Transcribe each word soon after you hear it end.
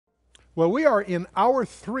Well, we are in hour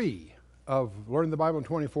 3 of Learning the Bible in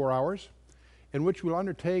 24 Hours, in which we'll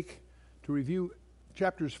undertake to review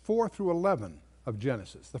chapters 4 through 11 of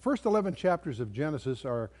Genesis. The first 11 chapters of Genesis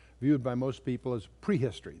are viewed by most people as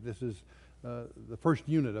prehistory. This is the first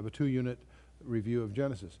unit of a 2-unit review of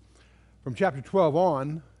Genesis. From chapter 12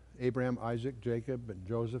 on, Abraham, Isaac, Jacob, and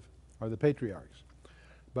Joseph are the patriarchs.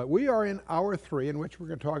 But we are in hour 3, in which we're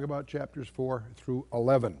going to talk about chapters 4 through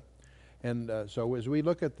 11. And so as we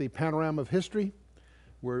look at the panorama of history,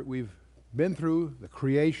 we've been through the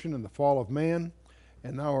creation and the fall of man,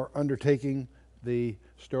 and now we're undertaking the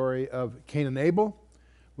story of Cain and Abel.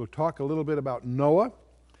 We'll talk a little bit about Noah,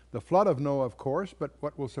 the flood of Noah, of course, but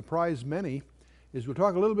what will surprise many is we'll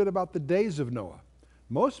talk a little bit about the days of Noah.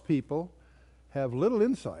 Most people have little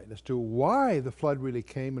insight as to why the flood really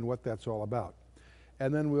came and what that's all about.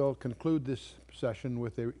 And then we'll conclude this session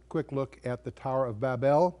with a quick look at the Tower of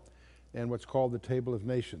Babel and what's called the Table of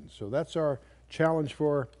Nations. So that's our challenge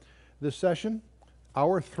for this session,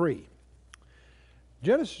 hour 3.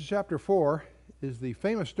 Genesis chapter 4 is the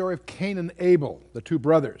famous story of Cain and Abel, the 2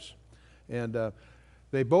 brothers. And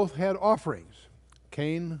they both had offerings.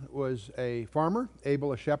 Cain was a farmer,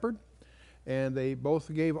 Abel a shepherd, and they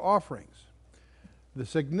both gave offerings. The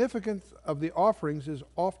significance of the offerings is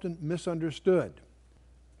often misunderstood.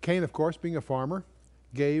 Cain, of course, being a farmer,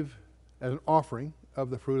 gave as an offering of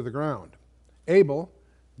the fruit of the ground. Abel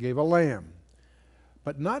gave a lamb,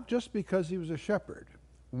 but not just because he was a shepherd.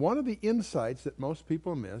 One of the insights that most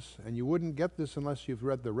people miss, and you wouldn't get this unless you've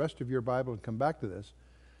read the rest of your Bible and come back to this,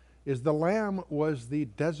 is the lamb was the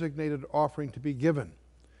designated offering to be given.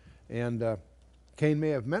 And Cain may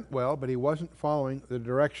have meant well, but he wasn't following the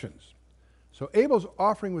directions. So Abel's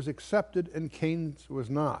offering was accepted and Cain's was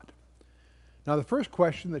not. Now the first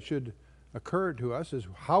question that should occur to us is,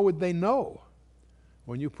 how would they know?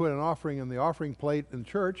 When you put an offering in the offering plate in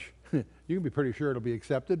church, you can be pretty sure it'll be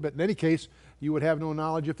accepted, but in any case, you would have no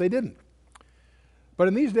knowledge if they didn't. But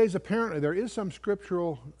in these days, apparently, there is some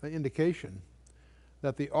scriptural indication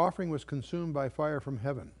that the offering was consumed by fire from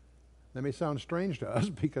heaven. That may sound strange to us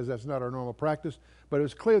because that's not our normal practice, but it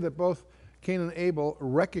was clear that both Cain and Abel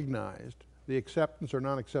recognized the acceptance or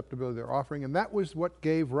non-acceptability of their offering, and that was what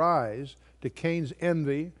gave rise to Cain's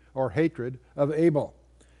envy or hatred of Abel.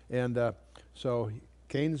 And so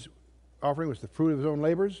Cain's offering was the fruit of his own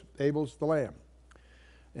labors, Abel's the lamb.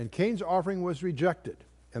 And Cain's offering was rejected,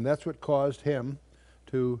 and that's what caused him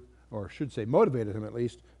to, or should say motivated him at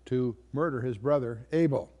least, to murder his brother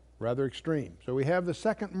Abel. Rather extreme. So we have the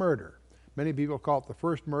second murder. Many people call it the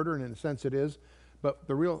first murder, and in a sense it is, but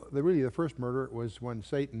really the first murder was when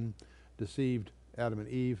Satan deceived Adam and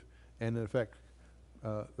Eve, and in effect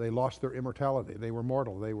they lost their immortality. They were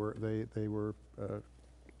mortal. They were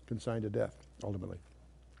consigned to death ultimately.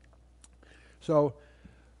 So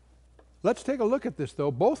let's take a look at this,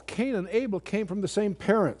 though. Both Cain and Abel came from the same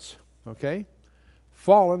parents, okay?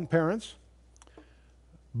 Fallen parents.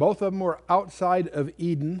 Both of them were outside of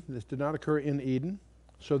Eden. This did not occur in Eden.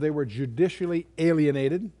 So they were judicially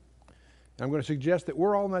alienated. I'm going to suggest that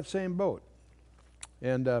we're all in that same boat.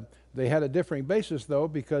 And they had a differing basis, though,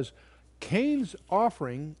 because Cain's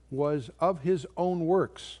offering was of his own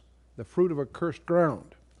works, the fruit of a cursed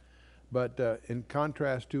ground. But in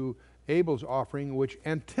contrast to Abel's offering, which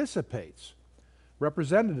anticipates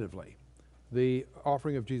representatively the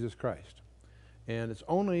offering of Jesus Christ. And it's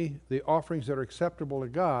only the offerings that are acceptable to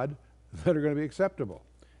God that are going to be acceptable.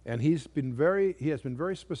 And he has been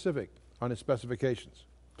very specific on his specifications.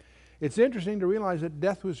 It's interesting to realize that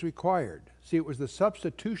death was required. See, it was the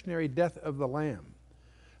substitutionary death of the Lamb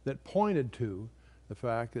that pointed to the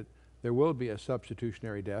fact that there will be a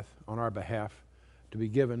substitutionary death on our behalf to be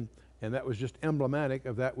given, and that was just emblematic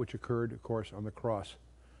of that which occurred, of course, on the cross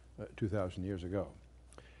 2,000 years ago.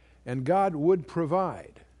 And God would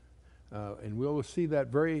provide, and we'll see that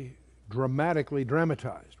very dramatically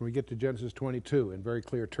dramatized when we get to Genesis 22 in very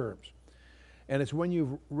clear terms. And it's when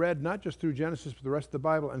you've read not just through Genesis but the rest of the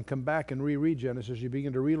Bible and come back and reread Genesis, you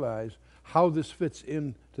begin to realize how this fits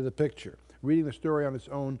into the picture. Reading the story on its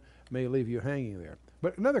own may leave you hanging there.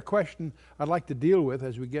 But another question I'd like to deal with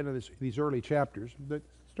as we get into these early chapters, the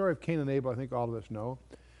story of Cain and Abel, I think all of us know.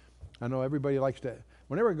 I know everybody likes to,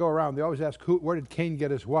 whenever we go around, they always ask, where did Cain get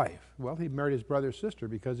his wife? Well, he married his brother's sister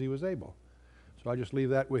because he was Abel. So I'll just leave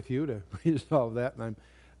that with you to resolve that. And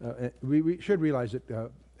we should realize that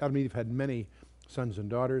Adam and Eve had many sons and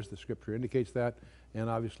daughters. The scripture indicates that. And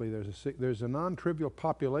obviously there's a non-trivial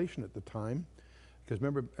population at the time, because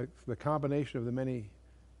remember the combination of the many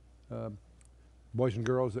boys and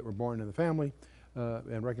girls that were born in the family,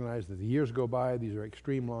 and recognize that the years go by, these are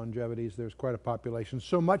extreme longevities, there's quite a population,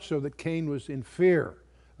 so much so that Cain was in fear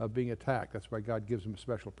of being attacked. That's why God gives them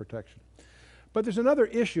special protection. But there's another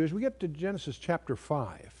issue. As we get to Genesis chapter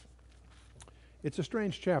 5, it's a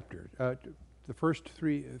strange chapter. The first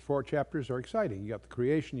 4 chapters are exciting. You got the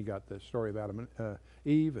creation, you got the story of Adam and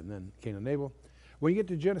Eve, and then Cain and Abel. When you get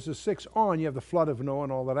to Genesis 6 on, you have the flood of Noah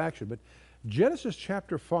and all that action. But Genesis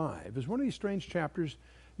chapter 5 is one of these strange chapters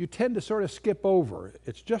you tend to sort of skip over.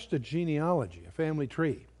 It's just a genealogy, a family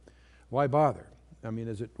tree. Why bother? I mean,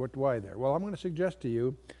 why there? Well, I'm going to suggest to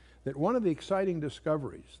you that one of the exciting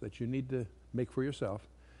discoveries that you need to make for yourself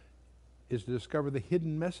is to discover the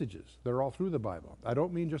hidden messages that are all through the Bible. I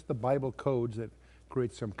don't mean just the Bible codes that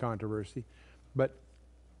create some controversy, but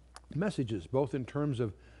messages, both in terms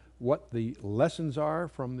of what the lessons are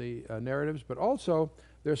from the narratives, but also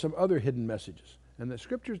there's some other hidden messages. And the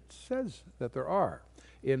Scripture says that there are.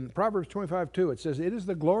 In Proverbs 25:2, it says, "It is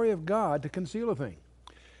the glory of God to conceal a thing,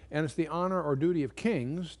 and it's the honor or duty of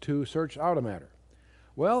kings to search out a matter."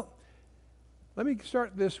 Well, let me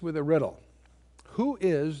start this with a riddle. Who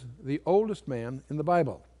is the oldest man in the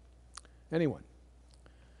Bible? Anyone?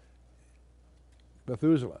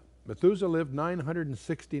 Methuselah. Methuselah lived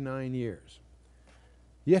 969 years.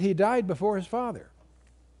 Yet he died before his father.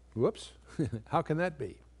 Whoops. How can that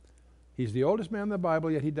be? He's the oldest man in the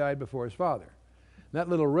Bible, yet he died before his father. That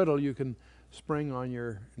little riddle you can spring on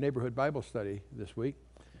your neighborhood Bible study this week,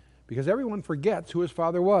 because everyone forgets who his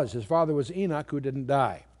father was. His father was Enoch, who didn't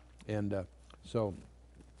die. And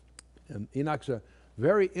Enoch's a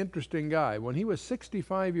very interesting guy. When he was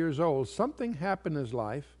 65 years old, something happened in his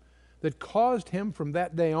life that caused him from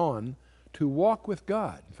that day on to walk with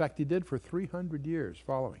God. In fact, he did for 300 years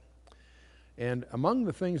following. And among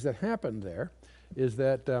the things that happened there is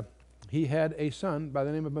that he had a son by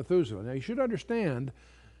the name of Methuselah. Now, you should understand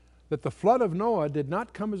that the flood of Noah did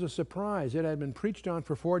not come as a surprise. It had been preached on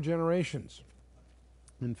for 4 generations.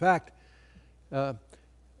 In fact,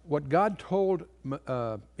 what God told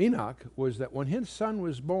Enoch was that when his son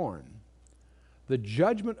was born, the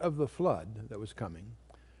judgment of the flood that was coming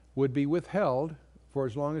would be withheld for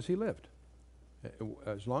as long as he lived.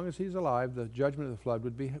 As long as he's alive, the judgment of the flood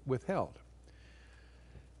would be withheld.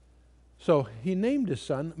 So he named his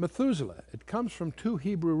son Methuselah. It comes from 2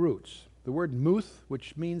 Hebrew roots. The word muth,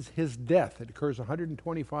 which means his death. It occurs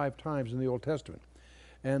 125 times in the Old Testament.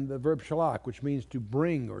 And the verb shalach, which means to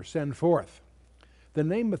bring or send forth. The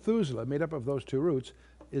name Methuselah, made up of those 2 roots,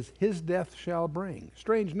 is his death shall bring.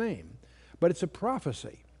 Strange name, but it's a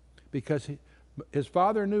prophecy, because his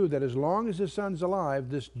father knew that as long as his son's alive,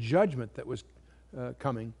 this judgment that was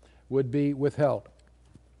coming would be withheld.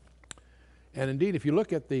 And indeed, if you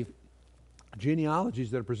look at the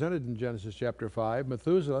genealogies that are presented in Genesis chapter 5,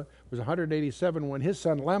 Methuselah was 187 when his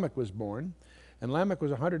son Lamech was born, and Lamech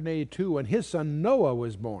was 182 when his son Noah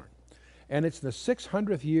was born. And it's the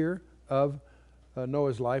 600th year of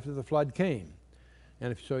Noah's life that the flood came.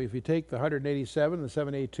 And if you take the 187 and the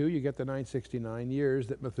 782, you get the 969 years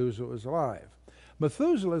that Methuselah was alive.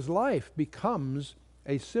 Methuselah's life becomes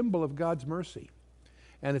a symbol of God's mercy.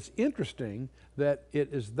 And it's interesting that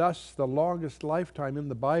it is thus the longest lifetime in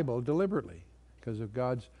the Bible deliberately, because of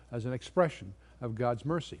as an expression of God's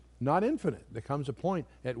mercy. Not infinite. There comes a point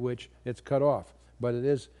at which it's cut off, but it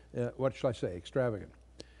is, what shall I say, extravagant.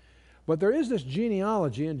 But there is this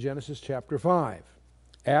genealogy in Genesis chapter 5.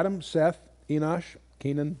 Adam, Seth, Enosh,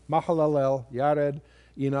 Kenan, Mahalalel, Yared,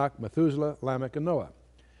 Enoch, Methuselah, Lamech, and Noah.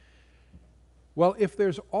 Well, if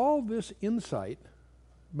there's all this insight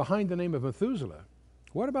behind the name of Methuselah,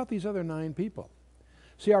 what about these other 9 people?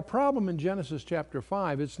 See, our problem in Genesis chapter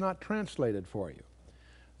 5, it's not translated for you.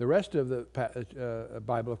 The rest of the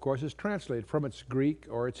Bible, of course, is translated from its Greek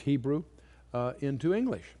or its Hebrew into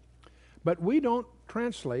English. But we don't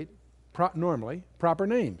translate normally proper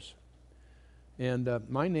names. And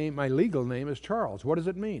my legal name is Charles. What does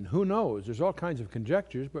it mean? Who knows? There's all kinds of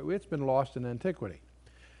conjectures, but it's been lost in antiquity.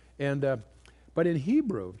 And but in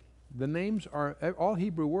Hebrew, the names are, all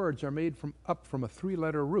Hebrew words are made up from a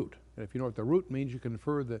 3-letter root. And if you know what the root means, you can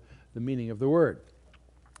infer the meaning of the word.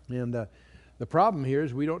 And the problem here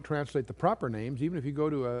is we don't translate the proper names. Even if you go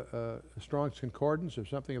to a Strong's Concordance or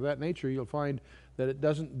something of that nature, you'll find that it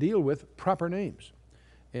doesn't deal with proper names.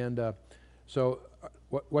 And so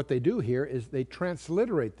what they do here is they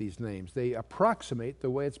transliterate these names. They approximate the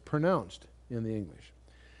way it's pronounced in the English.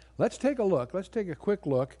 Let's take a quick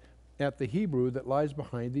look at the Hebrew that lies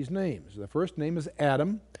behind these names. The first name is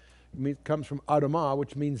Adam. It comes from Adamah,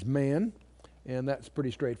 which means man, and that's pretty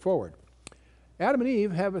straightforward. Adam and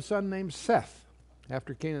Eve have a son named Seth.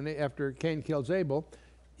 After Cain kills Abel,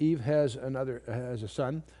 Eve has a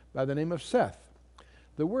son by the name of Seth.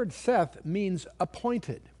 The word Seth means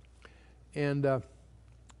appointed, and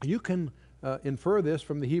you can infer this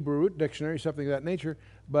from the Hebrew Root Dictionary, something of that nature,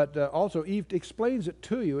 but also Eve explains it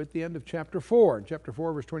to you at the end of chapter 4. In chapter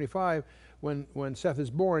 4, verse 25, when Seth is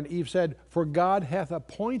born, Eve said, "For God hath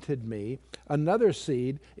appointed me another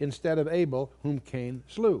seed instead of Abel, whom Cain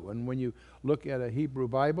slew." And when you look at a Hebrew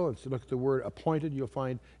Bible and look at the word appointed, you'll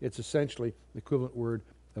find it's essentially the equivalent word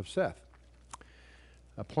of Seth.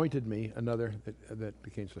 Appointed me another that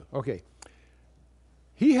became slew. Okay.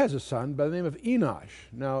 He has a son by the name of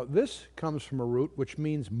Enosh. Now, this comes from a root which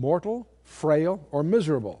means mortal, frail, or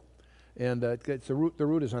miserable. And the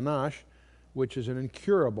root is anash, which is an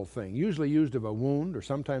incurable thing, usually used of a wound or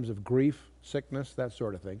sometimes of grief, sickness, that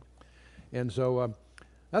sort of thing. And so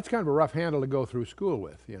that's kind of a rough handle to go through school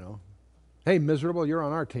with, you know. Hey, miserable, you're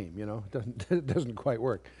on our team, you know. It doesn't quite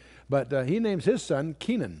work. But he names his son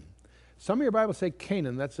Kenan. Some of your Bibles say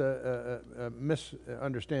Canaan. That's a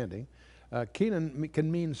misunderstanding. Kenan can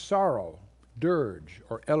mean sorrow, dirge,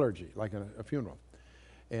 or elegy, like a funeral.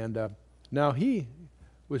 And now he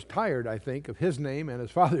was tired, I think, of his name and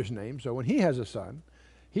his father's name, so when he has a son,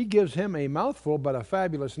 he gives him a mouthful but a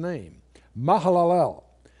fabulous name, Mahalalel.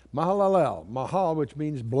 Mahalalel, Mahal, which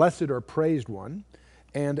means blessed or praised one,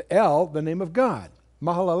 and El, the name of God.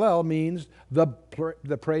 Mahalalel means the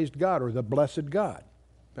praised God or the blessed God.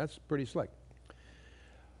 That's pretty slick.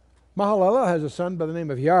 Mahalalel has a son by the name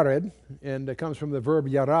of Yared, and it comes from the verb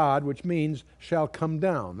yarad, which means shall come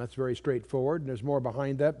down. That's very straightforward, and there's more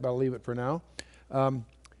behind that, but I'll leave it for now.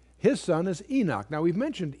 His son is Enoch. Now, we've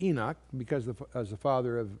mentioned Enoch because as the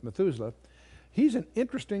father of Methuselah. He's an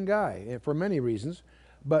interesting guy for many reasons,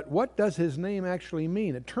 but what does his name actually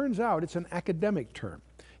mean? It turns out it's an academic term.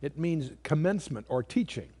 It means commencement or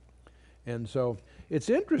teaching. And so it's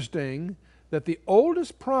interesting that the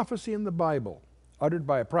oldest prophecy in the Bible, uttered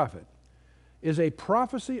by a prophet, is a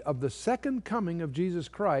prophecy of the second coming of Jesus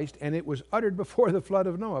Christ, and it was uttered before the flood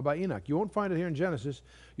of Noah by Enoch. You won't find it here in Genesis.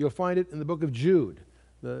 You'll find it in the book of Jude,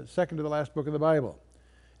 the second to the last book of the Bible.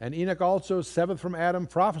 And Enoch also, seventh from Adam,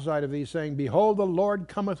 prophesied of these, saying, "Behold, the Lord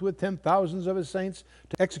cometh with 10,000s of his saints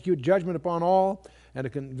to execute judgment upon all, and to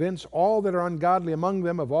convince all that are ungodly among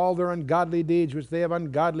them of all their ungodly deeds which they have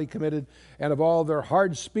ungodly committed, and of all their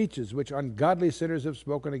hard speeches which ungodly sinners have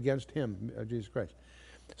spoken against him," Jesus Christ.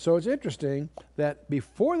 So it's interesting that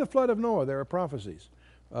before the flood of Noah, there are prophecies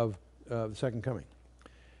of the second coming.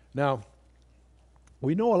 Now,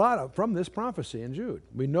 we know a lot from this prophecy in Jude.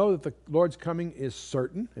 We know that the Lord's coming is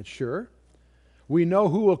certain, it's sure. We know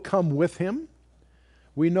who will come with him.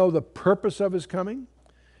 We know the purpose of his coming.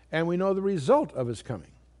 And we know the result of his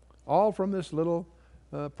coming. All from this little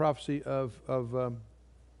prophecy of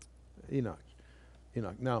Enoch.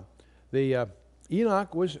 Now, the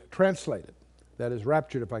Enoch was translated. That is,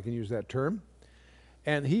 raptured, if I can use that term.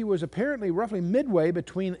 And he was apparently roughly midway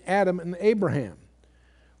between Adam and Abraham.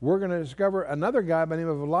 We're going to discover another guy by the name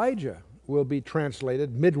of Elijah will be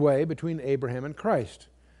translated midway between Abraham and Christ.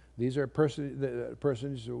 These are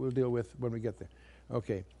persons we'll deal with when we get there.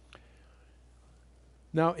 Okay.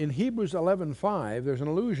 Now, in Hebrews 11:5, there's an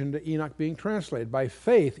allusion to Enoch being translated. By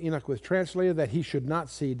faith, Enoch was translated that he should not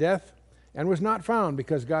see death, and was not found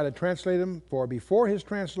because God had translated him, for before his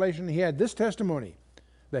translation he had this testimony,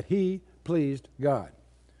 that he pleased God.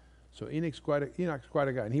 So Enoch's quite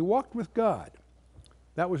a guy. And he walked with God.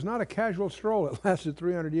 That was not a casual stroll. It lasted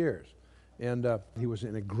 300 years. And he was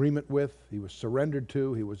in agreement with, he was surrendered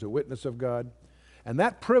to, he was a witness of God. And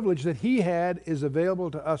that privilege that he had is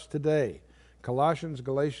available to us today. Colossians,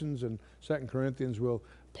 Galatians, and 2 Corinthians will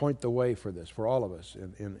point the way for this, for all of us,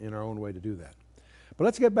 in our own way to do that. But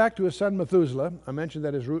let's get back to his son Methuselah. I mentioned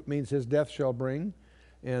that his root means his death shall bring,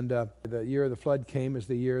 and the year the flood came is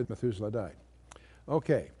the year Methuselah died.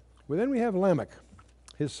 Okay, well then we have Lamech,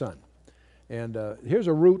 his son. And here's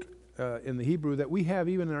a root in the Hebrew that we have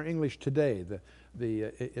even in our English today.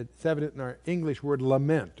 It's evident in our English word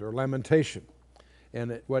lament or lamentation.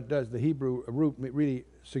 And what does the Hebrew root really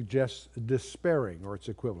suggests despairing or its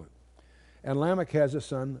equivalent. And Lamech has a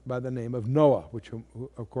son by the name of Noah, which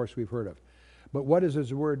of course we've heard of. But what does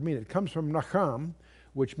his word mean? It comes from Nacham,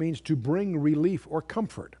 which means to bring relief or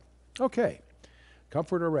comfort. Okay,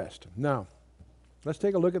 comfort or rest. Now, let's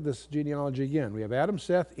take a look at this genealogy again. We have Adam,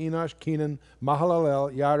 Seth, Enosh, Kenan,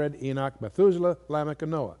 Mahalalel, Yared, Enoch, Methuselah, Lamech,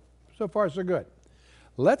 and Noah. So far, so good.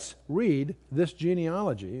 Let's read this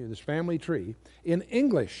genealogy, this family tree, in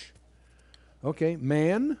English. Okay,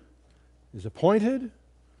 man is appointed,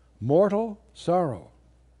 mortal sorrow.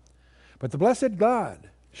 But the blessed God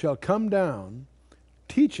shall come down,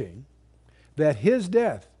 teaching that his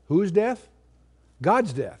death, whose death?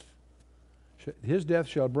 God's death. His death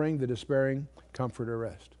shall bring the despairing comfort or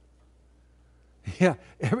rest. Yeah,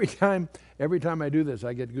 every time I do this,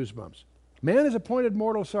 I get goosebumps. Man is appointed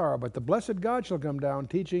mortal sorrow, but the blessed God shall come down,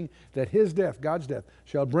 teaching that his death, God's death,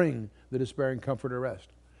 shall bring the despairing comforter rest.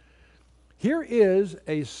 Here is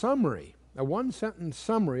a summary, a one-sentence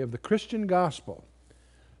summary of the Christian gospel,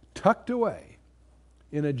 tucked away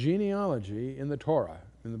in a genealogy in the Torah,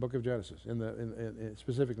 in the book of Genesis,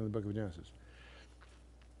 specifically in the book of Genesis.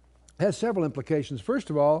 It has several implications. First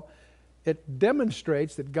of all, it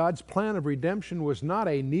demonstrates that God's plan of redemption was not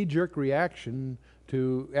a knee-jerk reaction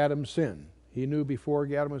to Adam's sin. He knew before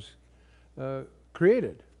Adam was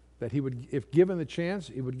created that he would, if given the chance,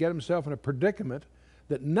 he would get himself in a predicament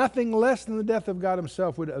that nothing less than the death of God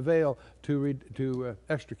himself would avail to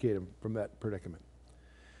extricate him from that predicament.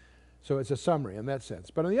 So it's a summary in that sense.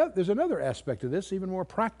 But on the other, there's another aspect of this, even more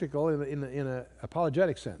practical in an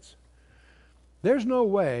apologetic sense. There's no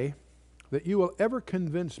way that you will ever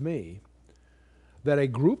convince me that a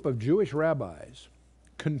group of Jewish rabbis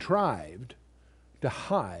contrived to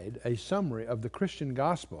hide a summary of the Christian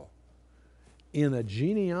gospel in a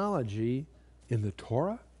genealogy in the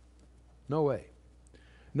Torah? No way.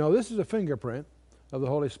 No, this is a fingerprint of the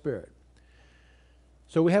Holy Spirit.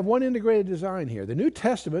 So we have one integrated design here. The New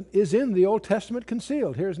Testament is in the Old Testament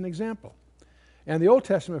concealed. Here's an example. And the Old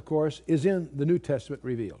Testament, of course, is in the New Testament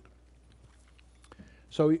revealed.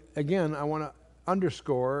 So again, I want to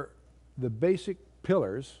underscore the basic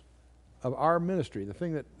pillars of our ministry. The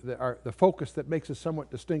thing the focus that makes us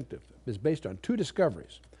somewhat distinctive is based on two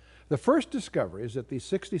discoveries. The first discovery is that these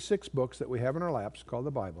 66 books that we have in our laps, called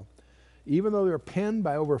the Bible, even though they were penned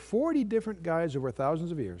by over 40 different guys over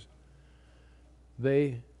thousands of years,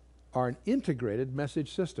 they are an integrated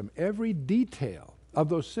message system. Every detail of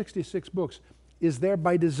those 66 books is there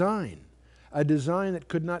by design, a design that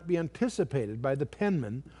could not be anticipated by the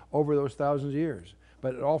penman over those thousands of years.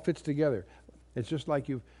 But it all fits together. It's just like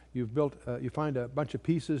you've built, you find a bunch of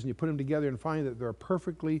pieces and you put them together and find that they're a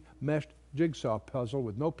perfectly meshed jigsaw puzzle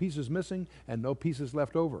with no pieces missing and no pieces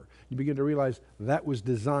left over. You begin to realize that was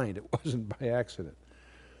designed. It wasn't by accident.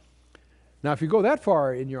 Now, if you go that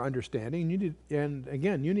far in your understanding, and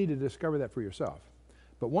again, you need to discover that for yourself.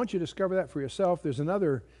 But once you discover that for yourself, there's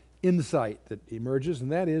another insight that emerges,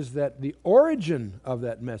 and that is that the origin of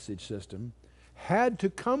that message system had to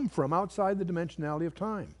come from outside the dimensionality of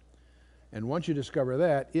time. And once you discover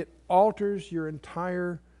that, it alters your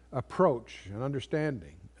entire approach and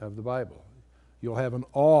understanding of the Bible. You'll have an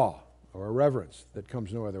awe or a reverence that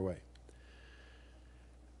comes no other way.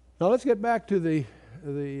 Now let's get back to the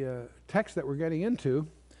text that we're getting into,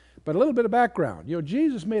 but a little bit of background. You know,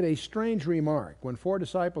 Jesus made a strange remark when 4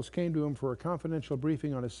 disciples came to him for a confidential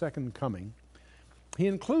briefing on his second coming. He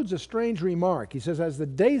includes a strange remark. He says, as the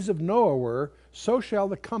days of Noah were, so shall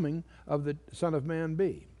the coming of the Son of Man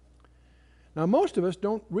be. Now, most of us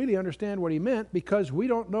don't really understand what he meant because we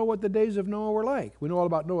don't know what the days of Noah were like. We know all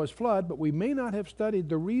about Noah's flood, but we may not have studied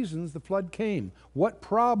the reasons the flood came. What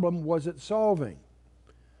problem was it solving?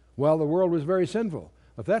 Well, the world was very sinful.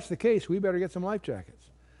 If that's the case, we better get some life jackets.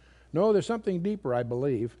 No, there's something deeper, I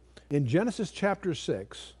believe. In Genesis chapter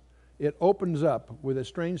 6, it opens up with a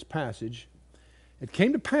strange passage. It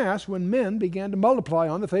came to pass when men began to multiply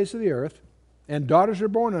on the face of the earth, and daughters were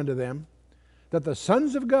born unto them, that the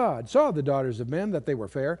sons of God saw the daughters of men, that they were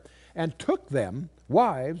fair, and took them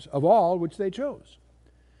wives of all which they chose.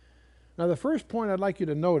 Now, the first point I'd like you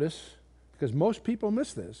to notice, because most people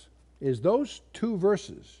miss this, is those two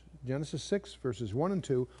verses, Genesis 6, verses 1 and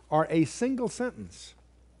 2, are a single sentence.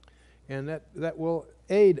 And that will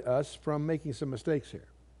aid us from making some mistakes here.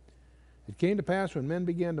 It came to pass when men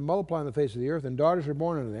began to multiply on the face of the earth, and daughters were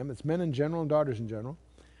born unto them, it's men in general and daughters in general,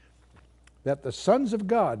 that the sons of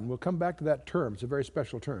God, and we'll come back to that term, it's a very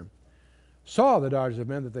special term, saw the daughters of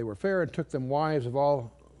men that they were fair, and took them wives of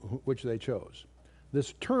all which they chose.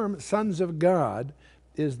 This term, sons of God,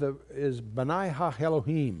 is Banai Ha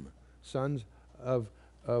Elohim, sons of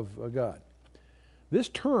God. This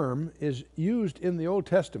term is used in the Old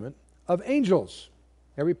Testament of angels.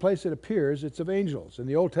 Every place it appears, it's of angels. In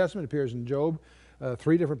the Old Testament, it appears in Job,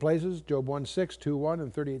 3 different places, Job 1:6, 2:1,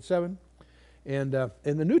 and 38:7. And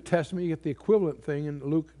in the New Testament, you get the equivalent thing in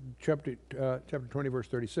Luke chapter 20, verse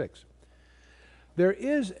 36. There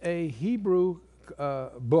is a Hebrew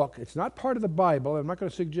book. It's not part of the Bible. I'm not going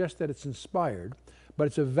to suggest that it's inspired, but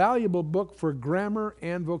it's a valuable book for grammar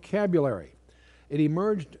and vocabulary. It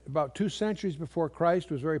emerged about 2 centuries before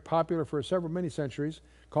Christ, was very popular for many centuries,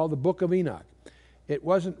 called the Book of Enoch. It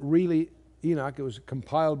wasn't really Enoch, it was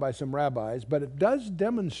compiled by some rabbis, but it does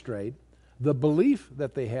demonstrate the belief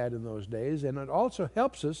that they had in those days, and it also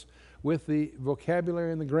helps us with the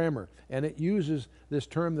vocabulary and the grammar. And it uses this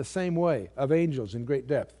term the same way, of angels, in great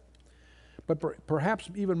depth. But perhaps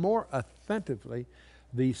even more authentically,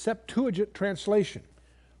 the Septuagint translation.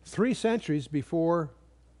 3 centuries before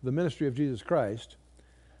the ministry of Jesus Christ,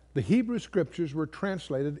 the Hebrew Scriptures were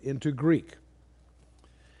translated into Greek.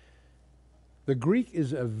 The Greek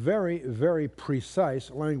is a very, very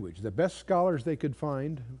precise language. The best scholars they could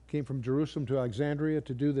find came from Jerusalem to Alexandria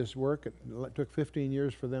to do this work. It took 15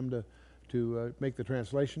 years for them to make the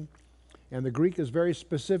translation. And the Greek is very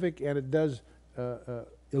specific, and it does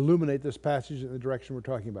illuminate this passage in the direction we're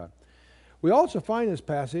talking about. We also find in this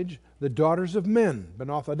passage the daughters of men,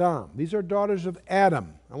 Benoth Adam. These are daughters of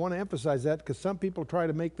Adam. I want to emphasize that because some people try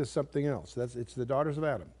to make this something else. It's the daughters of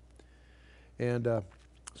Adam. And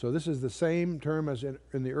so this is the same term as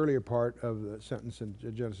in the earlier part of the sentence in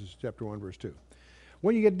Genesis chapter 1, verse 2.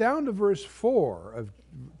 When you get down to verse 4 of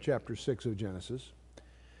chapter 6 of Genesis,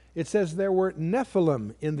 it says, there were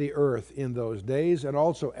Nephilim in the earth in those days, and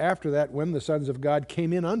also after that, when the sons of God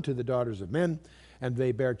came in unto the daughters of men, and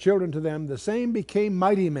they bare children to them, the same became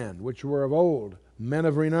mighty men, which were of old, men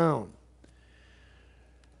of renown.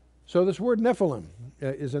 So this word Nephilim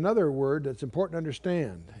is another word that's important to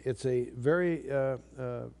understand. It's a very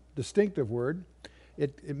distinctive word.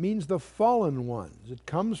 It means the fallen ones. It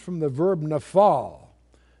comes from the verb naphal,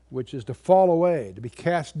 which is to fall away, to be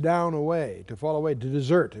cast down away, to fall away, to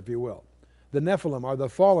desert, if you will. The Nephilim are the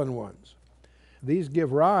fallen ones. These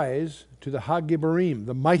give rise to the Hagibarim,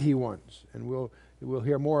 the mighty ones, and we'll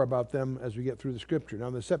hear more about them as we get through the Scripture. Now,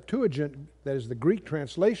 the Septuagint, that is the Greek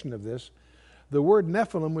translation of this, the word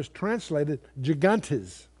Nephilim was translated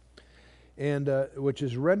gigantes, and which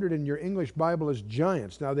is rendered in your English Bible as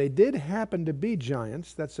giants. Now, they did happen to be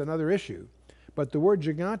giants. That's another issue. But the word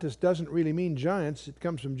gigantes doesn't really mean giants. It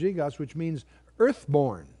comes from gigos, which means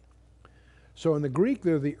earthborn. So in the Greek,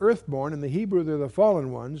 they're the earthborn. In the Hebrew, they're the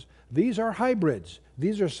fallen ones. These are hybrids.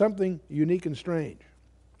 These are something unique and strange.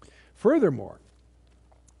 Furthermore,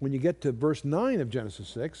 when you get to verse 9 of Genesis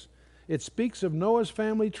 6, it speaks of Noah's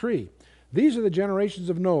family tree. These are the generations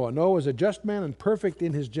of Noah. Noah was a just man and perfect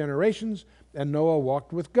in his generations, and Noah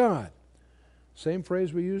walked with God. Same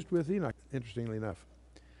phrase we used with Enoch, interestingly enough.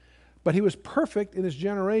 But he was perfect in his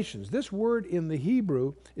generations. This word in the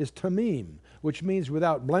Hebrew is tamim, which means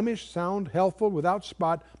without blemish, sound, healthful, without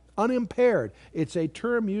spot, unimpaired. It's a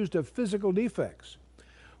term used of physical defects.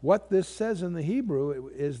 What this says in the Hebrew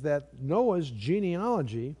is that Noah's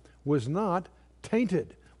genealogy was not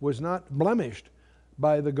tainted, was not blemished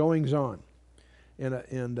by the goings-on.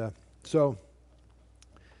 So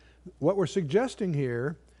what we're suggesting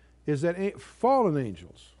here is that fallen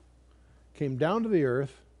angels came down to the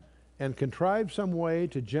earth and contrived some way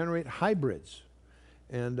to generate hybrids.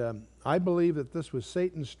 And I believe that this was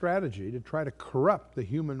Satan's strategy to try to corrupt the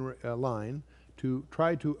human line, to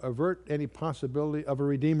try to avert any possibility of a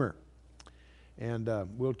redeemer. And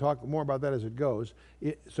we'll talk more about that as it goes.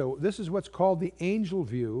 So this is what's called the angel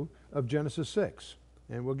view of Genesis 6.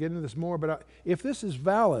 And we'll get into this more, but if this is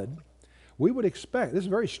valid, we would expect, this is a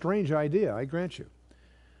very strange idea, I grant you.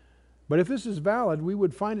 But if this is valid, we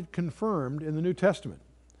would find it confirmed in the New Testament.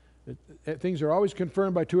 Things are always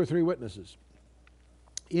confirmed by 2 or 3 witnesses.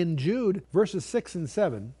 In Jude, verses 6 and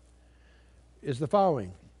 7, is the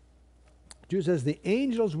following. Jude says, the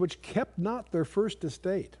angels which kept not their first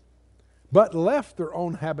estate, but left their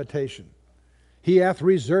own habitation, he hath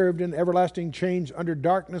reserved in everlasting chains under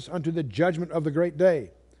darkness unto the judgment of the great day,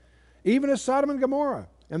 even as Sodom and Gomorrah,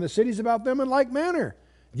 and the cities about them in like manner,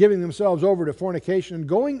 giving themselves over to fornication and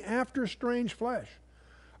going after strange flesh,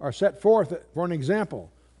 are set forth for an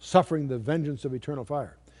example, suffering the vengeance of eternal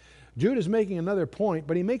fire. Jude is making another point,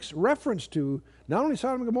 but he makes reference to not only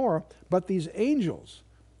Sodom and Gomorrah, but these angels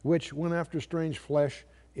which went after strange flesh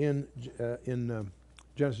in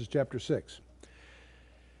Genesis chapter 6.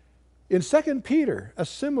 In 2 Peter, a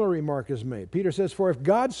similar remark is made. Peter says, for if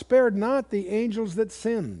God spared not the angels that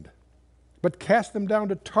sinned, but cast them down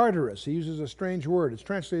to Tartarus. He uses a strange word. It's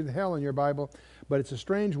translated hell in your Bible, but it's a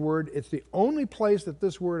strange word. It's the only place that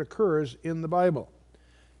this word occurs in the Bible.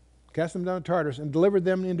 Cast them down to Tartarus, and delivered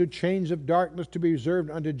them into chains of darkness to be reserved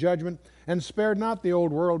unto judgment, and spared not the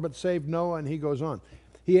old world, but saved Noah, and he goes on.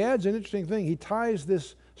 He adds an interesting thing. He ties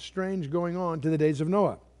this strange going on to the days of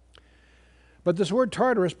Noah. But this word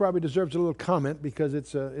Tartarus probably deserves a little comment because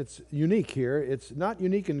it's unique here. It's not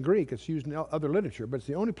unique in Greek. It's used in other literature, but it's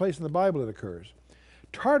the only place in the Bible it occurs.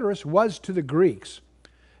 Tartarus was to the Greeks.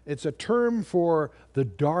 It's a term for the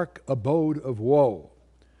dark abode of woe.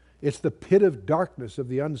 It's the pit of darkness of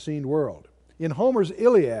the unseen world. In Homer's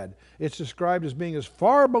Iliad, it's described as being as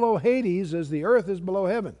far below Hades as the earth is below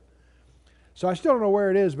heaven. So I still don't know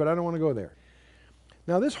where it is, but I don't want to go there.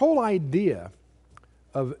 Now, this whole idea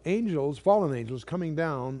of angels, fallen angels, coming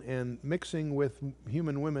down and mixing with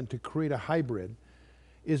human women to create a hybrid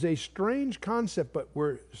is a strange concept, but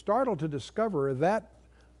we're startled to discover that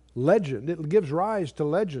legend. It gives rise to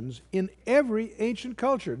legends in every ancient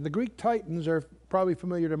culture. The Greek Titans are probably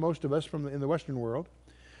familiar to most of us in the Western world.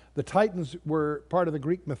 The Titans were part of the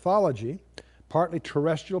Greek mythology, partly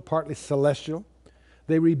terrestrial, partly celestial.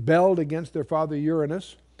 They rebelled against their father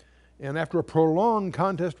Uranus, and after a prolonged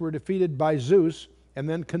contest were defeated by Zeus and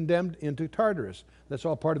then condemned into Tartarus. That's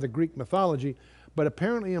all part of the Greek mythology, but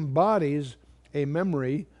apparently embodies a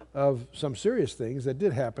memory of some serious things that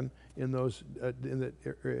did happen in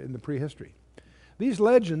the prehistory. These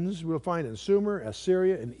legends we'll find in Sumer,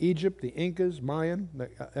 Assyria, in Egypt, the Incas, Mayan, the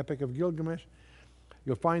Epic of Gilgamesh.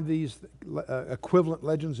 You'll find these equivalent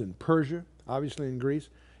legends in Persia, obviously in Greece,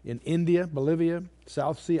 in India, Bolivia,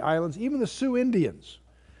 South Sea Islands, even the Sioux Indians.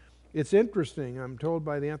 It's interesting, I'm told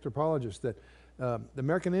by the anthropologists, that the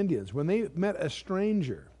American Indians, when they met a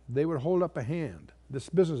stranger, they would hold up a hand. This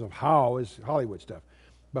business of how is Hollywood stuff.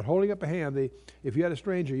 But holding up a hand, if you had a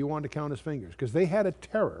stranger, you wanted to count his fingers, because they had a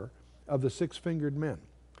terror of the six-fingered men.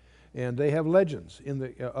 And they have legends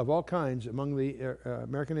of all kinds among the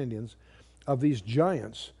American Indians of these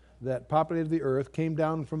giants that populated the earth, came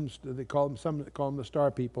down from, some call them the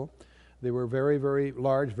star people. They were very, very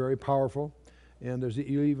large, very powerful. And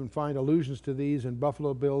you even find allusions to these in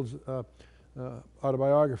Buffalo Bill's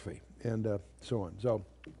autobiography and so on. So,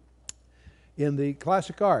 in the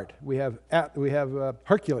classic art, we have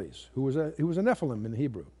Hercules, who was a Nephilim in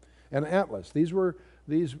Hebrew, and Atlas. These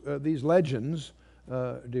legends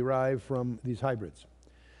derive from these hybrids.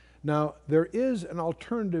 Now, there is an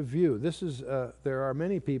alternative view. There are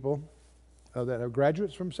many people that are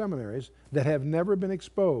graduates from seminaries that have never been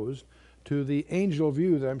exposed to the angel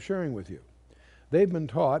view that I'm sharing with you. They've been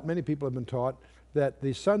taught, many people have been taught, that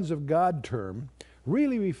the sons of God term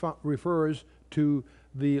really refers to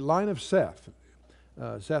the line of Seth.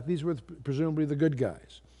 Seth, these were presumably the good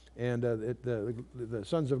guys. And the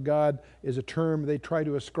sons of God is a term they try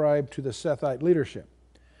to ascribe to the Sethite leadership.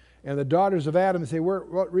 And the daughters of Adam, they say, well,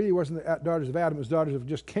 it really wasn't the daughters of Adam, it was daughters of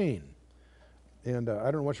just Cain. And I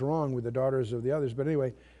don't know what's wrong with the daughters of the others, but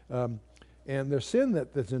anyway, and the sin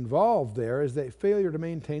that's involved there is the failure to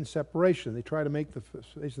maintain separation. They try to make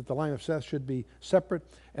the line of Seth should be separate,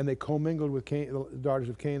 and they commingled with Cain, the daughters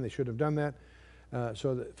of Cain. They should have done that.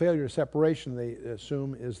 So the failure of separation, they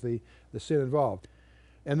assume, is the sin involved.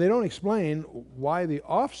 And they don't explain why the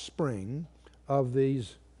offspring of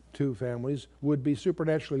these two families would be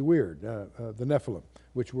supernaturally weird, the Nephilim,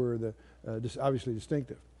 which were obviously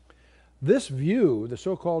distinctive. This view, the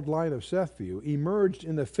so-called line of Seth view, emerged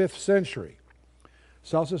in the 5th century.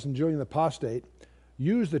 Celsus and Julian the Apostate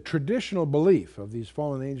used the traditional belief of these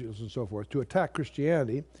fallen angels and so forth to attack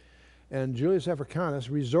Christianity, and Julius Africanus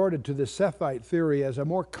resorted to the Sethite theory as a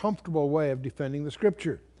more comfortable way of defending the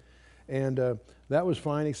Scripture. And that was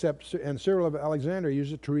fine, and Cyril of Alexandria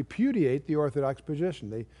used it to repudiate the Orthodox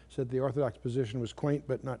position. They said the Orthodox position was quaint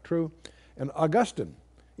but not true. And Augustine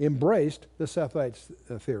embraced the Sethite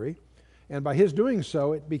theory, and by his doing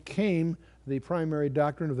so, it became the primary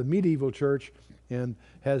doctrine of the medieval church and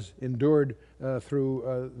has endured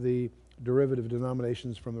through the derivative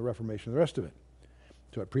denominations from the Reformation and the rest of it.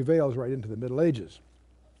 So it prevails right into the Middle Ages.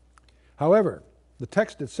 However, the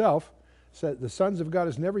text itself said the sons of God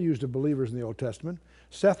is never used of believers in the Old Testament.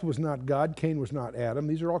 Seth was not God, Cain was not Adam.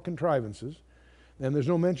 These are all contrivances. And there's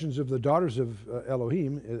no mentions of the daughters of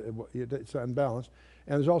Elohim. It's unbalanced.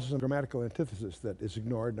 And there's also some grammatical antithesis that is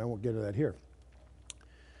ignored, and I won't get into that here.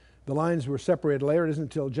 The lines were separated later. It isn't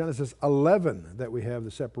until Genesis 11 that we have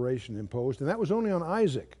the separation imposed, and that was only on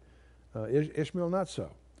Isaac. Ishmael, not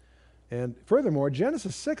so. And furthermore,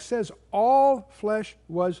 Genesis 6 says all flesh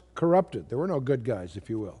was corrupted. There were no good guys, if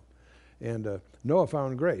you will. And Noah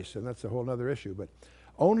found grace, and that's a whole other issue. But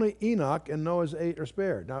only Enoch and Noah's 8 are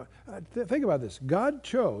spared. Now, think about this. God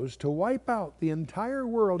chose to wipe out the entire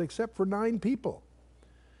world except for 9 people.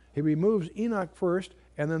 He removes Enoch first,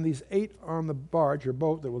 and then these 8 on the barge or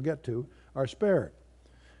boat that we'll get to are spared.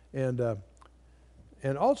 And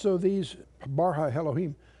also these Bar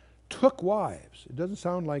Elohim took wives. It doesn't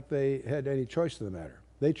sound like they had any choice in the matter.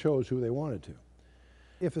 They chose who they wanted to.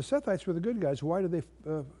 If the Sethites were the good guys, why did they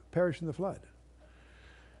perish in the flood?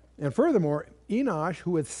 And furthermore, Enosh,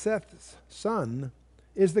 who was Seth's son,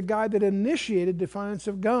 is the guy that initiated defiance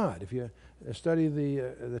of God, if you study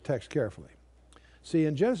the text carefully. See,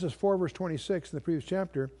 in Genesis 4, verse 26, in the previous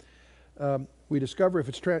chapter, we discover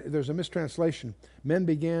if there's a mistranslation, men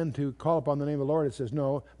began to call upon the name of the Lord. It says,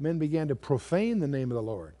 no, men began to profane the name of the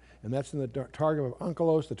Lord. And that's in the Targum of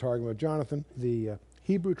Onkelos, the Targum of Jonathan. The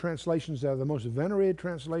Hebrew translations are the most venerated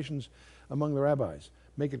translations among the rabbis.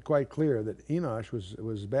 Make it quite clear that Enosh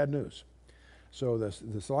was bad news. So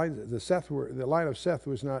the line of Seth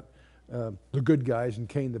was not the good guys and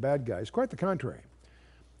Cain the bad guys. Quite the contrary.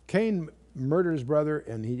 Cain murdered his brother,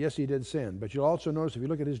 and yes, he did sin. But you'll also notice if you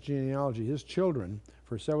look at his genealogy, his children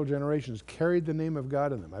for several generations carried the name of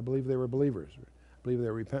God in them. I believe they were believers. I believe they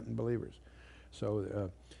were repentant believers. So,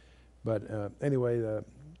 anyway,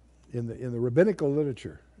 in the rabbinical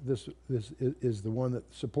literature, this is the one that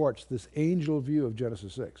supports this angel view of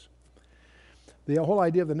Genesis 6. The whole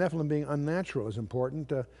idea of the Nephilim being unnatural is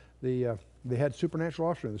important. They had supernatural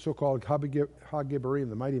offspring, the so-called Ha-Gibarim,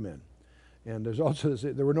 the mighty men. And there's also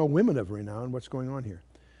there were no women of renown. What's going on here?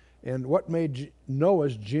 And what made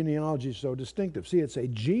Noah's genealogy so distinctive? See, it's a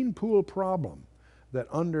gene pool problem that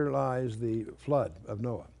underlies the flood of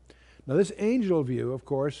Noah. Now, this angel view, of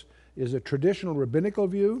course, is a traditional rabbinical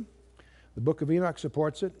view. The Book of Enoch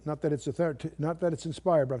supports it. Not that it's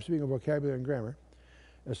inspired, but I'm speaking of vocabulary and grammar,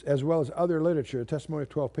 as well as other literature. Testimony of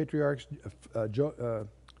 12 Patriarchs.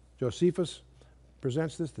 Josephus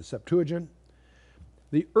presents this. The Septuagint.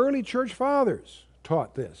 The early church fathers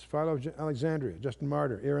taught this. Philo of Alexandria, Justin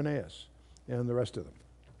Martyr, Irenaeus, and the rest of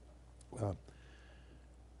them.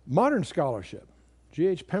 Modern scholarship,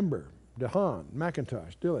 G.H. Pember, DeHaan,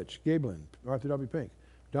 McIntosh, Dillich, Gaebelin, Arthur W. Pink,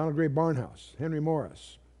 Donald Gray Barnhouse, Henry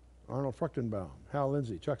Morris, Arnold Fruchtenbaum, Hal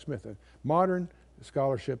Lindsey, Chuck Smith. Modern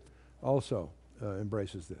scholarship also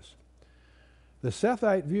embraces this. The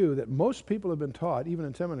Sethite view that most people have been taught, even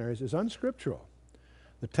in seminaries, is unscriptural.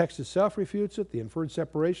 The text itself refutes it. The inferred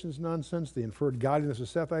separation is nonsense. The inferred godliness of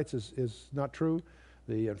Sethites is not true.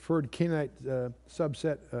 The inferred Canaanite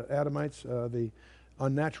subset, Adamites, the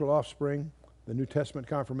unnatural offspring, the New Testament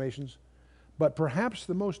confirmations. But perhaps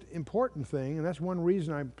the most important thing, and that's one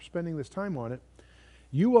reason I'm spending this time on it,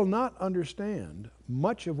 you will not understand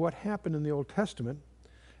much of what happened in the Old Testament,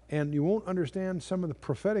 and you won't understand some of the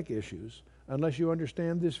prophetic issues unless you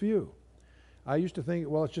understand this view. I used to think,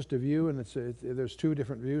 well, it's just a view, and there's two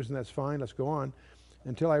different views, and that's fine, let's go on,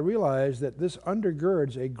 until I realized that this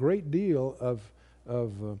undergirds a great deal of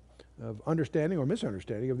understanding or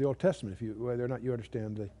misunderstanding of the Old Testament, whether or not you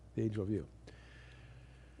understand the angel view.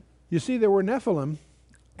 You see, there were Nephilim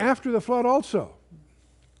after the flood also.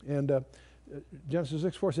 And Genesis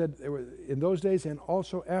 6:4 said there were in those days and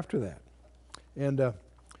also after that. And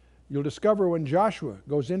you'll discover when Joshua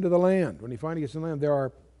goes into the land, when he finally gets in the land, there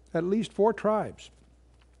are at least 4 tribes,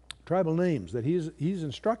 tribal names, that he's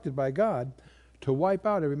instructed by God to wipe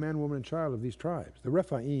out every man, woman, and child of these tribes. The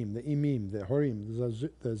Rephaim, the Emim, the Horim,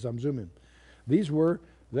 the Zamzumim. These were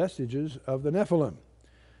vestiges of the Nephilim.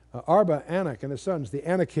 Arba, Anak, and his sons, the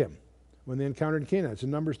Anakim, when they encountered Canaan. It's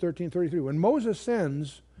in Numbers 13:33. When Moses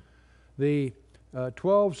sends the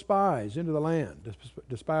 12 spies into the land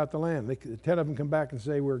to spy out the land, 10 of them come back and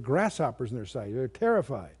say, we're grasshoppers in their sight. They're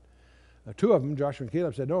terrified. 2 of them, Joshua and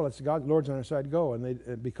Caleb, said, no, Lord's on our side, go.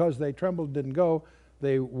 And because they trembled, didn't go,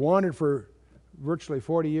 they wandered for virtually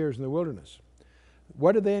 40 years in the wilderness.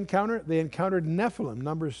 What did they encounter? They encountered Nephilim,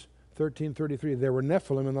 Numbers 13:33. There were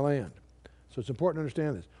Nephilim in the land. So it's important to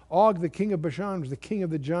understand this. Og, the king of Bashan, was the king of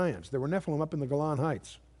the giants. There were Nephilim up in the Golan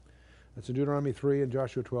Heights. That's in Deuteronomy 3 and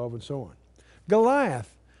Joshua 12 and so on.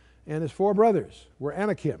 Goliath and his 4 brothers were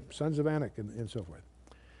Anakim, sons of Anak, and so forth.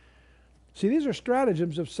 See, these are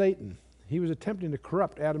stratagems of Satan. He was attempting to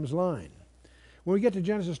corrupt Adam's line. When we get to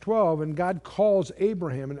Genesis 12 and God calls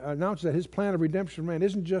Abraham and announces that his plan of redemption for man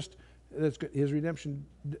isn't just, his redemption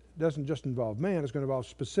doesn't just involve man, it's going to involve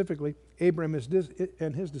specifically Abraham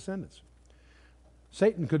and his descendants.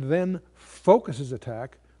 Satan could then focus his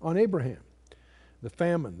attack on Abraham. The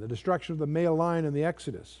famine, the destruction of the male line in the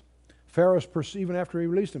Exodus. Even after he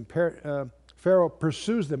released them, Pharaoh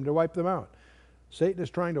pursues them to wipe them out. Satan is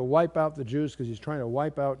trying to wipe out the Jews because he's trying to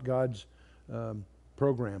wipe out God's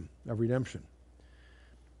program of redemption.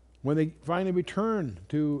 When they finally return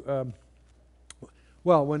to,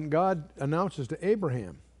 when God announces to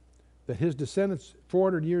Abraham that his descendants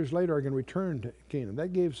 400 years later are going to return to Canaan,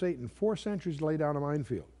 that gave Satan 4 centuries to lay down a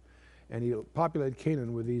minefield. And he populated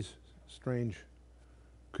Canaan with these strange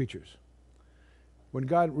creatures. When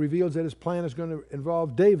God reveals that his plan is going to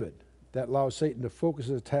involve David, that allows Satan to focus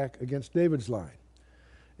his attack against David's line.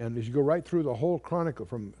 And as you go right through the whole chronicle,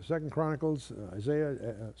 from 2 Chronicles, Isaiah,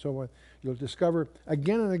 so on, you'll discover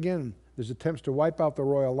again and again there's attempts to wipe out the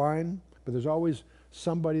royal line, but there's always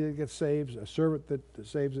somebody that gets saved, a servant that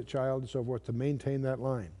saves a child and so forth to maintain that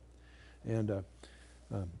line. And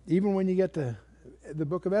even when you get to the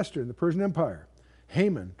book of Esther in the Persian Empire,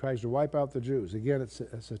 Haman tries to wipe out the Jews. Again, it's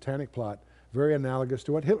a satanic plot, very analogous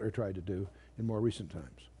to what Hitler tried to do in more recent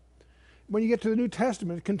times. When you get to the New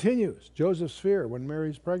Testament, it continues. Joseph's fear when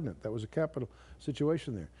Mary's pregnant. That was a capital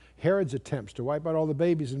situation there. Herod's attempts to wipe out all the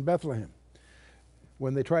babies in Bethlehem.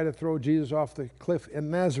 when they tried to throw Jesus off the cliff in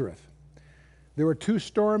Nazareth. There were 2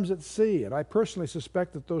 storms at sea, and I personally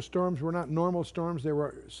suspect that those storms were not normal storms. They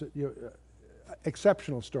were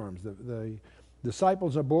exceptional storms. The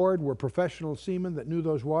disciples aboard were professional seamen that knew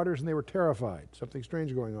those waters, and they were terrified. Something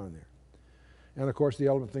strange going on there. And of course, the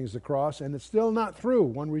ultimate thing is the cross, and it's still not through.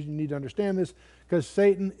 One reason you need to understand this, because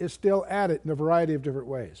Satan is still at it in a variety of different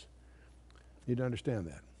ways. You need to understand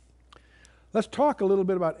that. Let's talk a little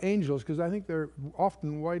bit about angels, because I think they're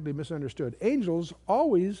often widely misunderstood. Angels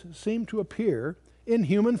always seem to appear in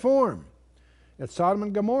human form. At Sodom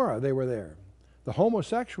and Gomorrah, they were there. The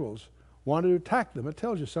homosexuals wanted to attack them. It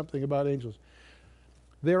tells you something about angels.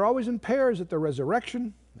 They're always in pairs at the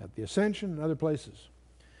resurrection, at the ascension, and other places.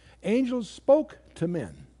 Angels spoke to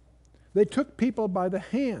men. They took people by the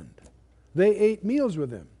hand. They ate meals with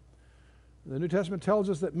them. The New Testament tells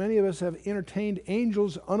us that many of us have entertained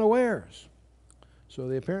angels unawares. So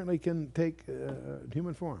they apparently can take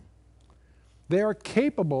human form. They are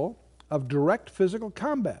capable of direct physical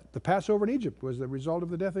combat. The Passover in Egypt was the result of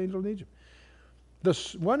the death angel in Egypt.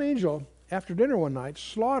 One angel, after dinner one night,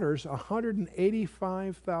 slaughters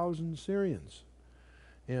 185,000 Syrians.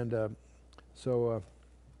 And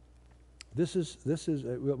this is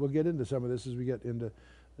we'll get into some of this as we get into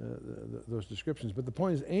those descriptions. But the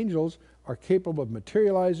point is, angels are capable of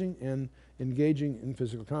materializing and engaging in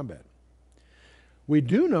physical combat. We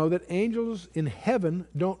do know that angels in heaven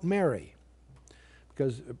don't marry,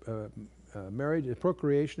 because marriage,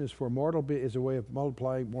 procreation, is for is a way of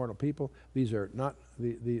multiplying mortal people. These are not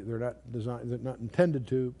they're not designed, they're not intended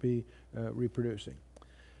to be reproducing.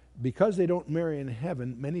 Because they don't marry in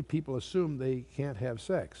heaven, many people assume they can't have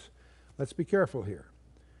sex. Let's be careful here.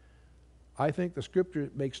 I think the Scripture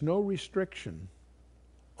makes no restriction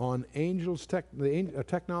on angels'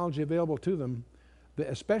 technology available to them,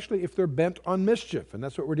 especially if they're bent on mischief, and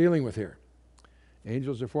that's what we're dealing with here.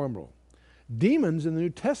 Angels are formidable. Demons in the New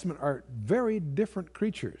Testament are very different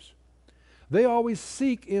creatures. They always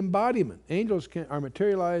seek embodiment. Angels are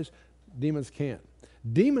materialized, demons can't.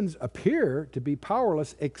 Demons appear to be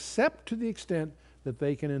powerless except to the extent that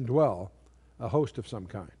they can indwell a host of some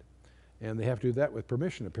kind. And they have to do that with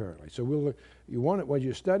permission, apparently. So when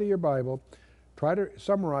you study your Bible, try to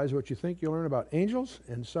summarize what you think you'll learn about angels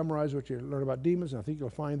and summarize what you learn about demons, and I think you'll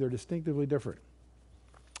find they're distinctively different.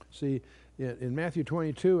 See, in Matthew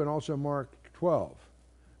 22 and also Mark 12,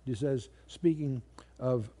 he says, speaking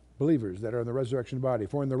of believers that are in the resurrection body,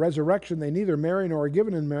 for in the resurrection they neither marry nor are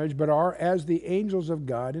given in marriage, but are as the angels of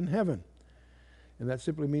God in heaven. And that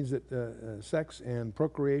simply means that sex and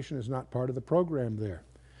procreation is not part of the program there.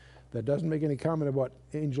 That doesn't make any comment of what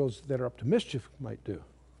angels that are up to mischief might do.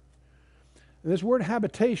 And this word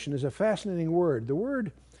habitation is a fascinating word. The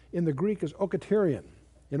word in the Greek is okaterion.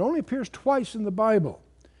 It only appears twice in the Bible.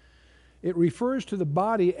 It refers to the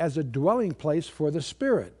body as a dwelling place for the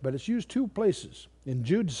spirit, but it's used 2 places. In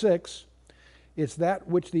Jude 6, it's that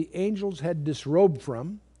which the angels had disrobed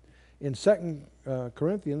from. In 2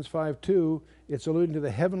 Corinthians 5:2, it's alluding to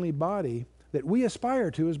the heavenly body that we aspire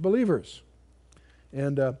to as believers.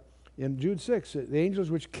 And in Jude 6, the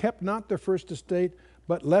angels which kept not their first estate,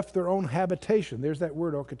 but left their own habitation. There's that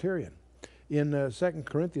word, okaterion. In 2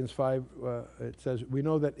 Corinthians 5, it says, we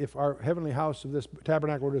know that if our heavenly house of this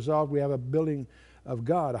tabernacle were dissolved, we have a building of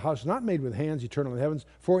God, a house not made with hands, eternal in the heavens.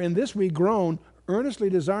 For in this we groan, earnestly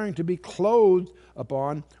desiring to be clothed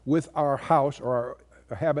upon with our house, or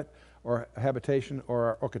our habit, or habitation,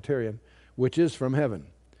 or our okaterion, which is from heaven.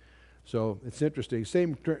 So it's interesting.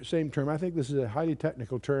 Same term. I think this is a highly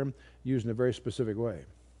technical term used in a very specific way.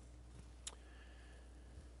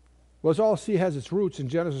 Well, as all see has its roots in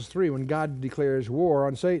Genesis 3 when God declares war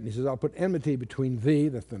on Satan. He says, I'll put enmity between thee,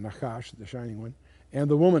 that's the Nachash, the shining one, and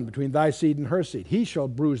the woman, between thy seed and her seed. He shall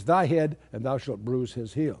bruise thy head, and thou shalt bruise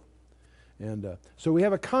his heel. And so we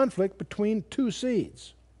have a conflict between 2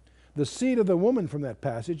 seeds. The seed of the woman from that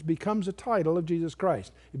passage becomes a title of Jesus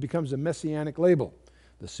Christ. It becomes a messianic label,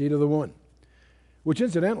 the seed of the woman, which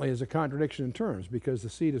incidentally is a contradiction in terms, because the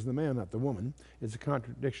seed is the man, not the woman. It's a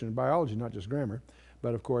contradiction in biology, not just grammar.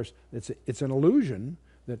 But of course, it's an allusion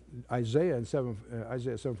that Isaiah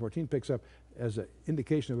 7:14 picks up as an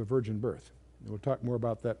indication of a virgin birth. And we'll talk more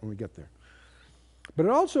about that when we get there. But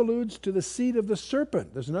it also alludes to the seed of the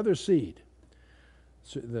serpent. There's another seed,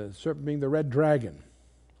 the serpent being the red dragon.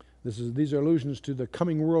 These are allusions to the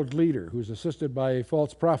coming world leader who's assisted by a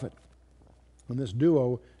false prophet. And this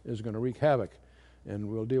duo is going to wreak havoc, and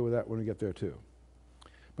we'll deal with that when we get there too.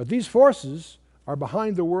 But these forces are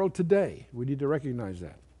behind the world today. We need to recognize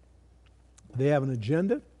that. They have an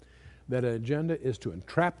agenda. That agenda is to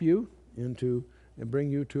entrap you into and bring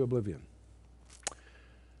you to oblivion.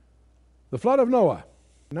 The flood of Noah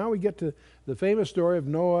Now we get to the famous story of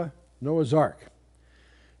Noah's Ark.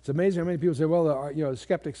 It's amazing how many people say, well, the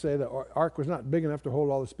skeptics say the ark was not big enough to hold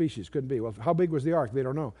all the species. Couldn't be. Well, how big was the ark? They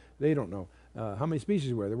don't know. They don't know. How many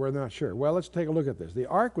species were there? We're not sure. Well, let's take a look at this. The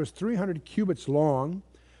ark was 300 cubits long,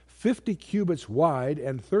 50 cubits wide,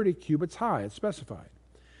 and 30 cubits high. It's specified.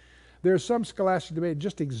 There's some scholastic debate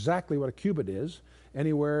just exactly what a cubit is.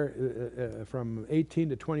 Anywhere from 18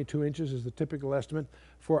 to 22 inches is the typical estimate.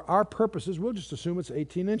 For our purposes, we'll just assume it's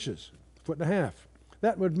 18 inches, a foot and a half.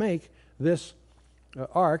 That would make this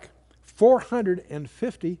ark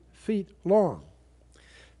 450 feet long,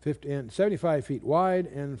 75 feet wide,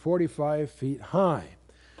 and 45 feet high.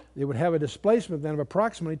 It would have a displacement then of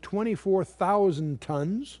approximately 24,000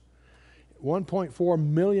 tons, 1.4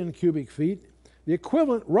 million cubic feet, the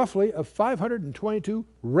equivalent roughly of 522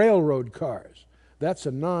 railroad cars. That's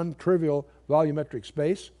a non-trivial volumetric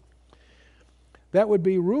space. That would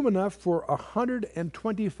be room enough for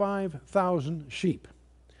 125,000 sheep.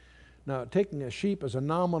 Now, taking a sheep as a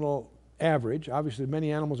nominal average, obviously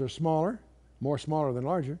many animals are smaller, more smaller than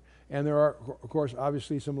larger, and there are, of course,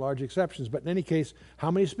 obviously some large exceptions. But in any case,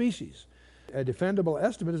 how many species? A defendable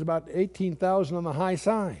estimate is about 18,000 on the high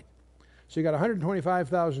side. So you got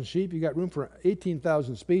 125,000 sheep, you got room for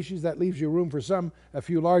 18,000 species. That leaves you room for a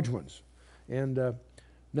few large ones. And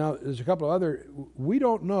now there's a couple of other, we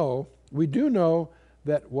don't know, we do know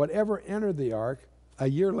that whatever entered the ark a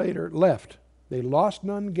year later left. They lost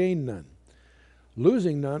none, gained none.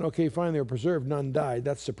 Losing none, okay, fine, they were preserved, none died,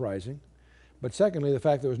 that's surprising. But secondly, the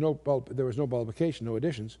fact there was no bulbification, no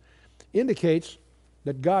additions, indicates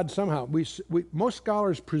that God somehow, most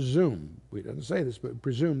scholars presume, we don't say this, but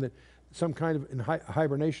presume that some kind of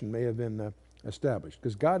hibernation may have been established,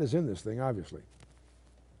 because God is in this thing, obviously.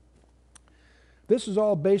 This is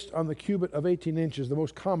all based on the cubit of 18 inches, the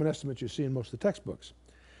most common estimate you see in most of the textbooks.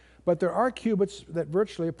 But there are cubits that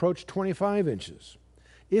virtually approach 25 inches.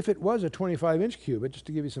 If it was a 25-inch cubit, just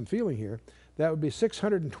to give you some feeling here, that would be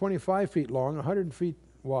 625 feet long, 100 feet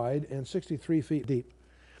wide, and 63 feet deep.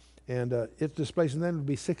 And its displacement then would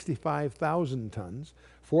be 65,000 tons,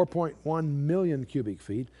 4.1 million cubic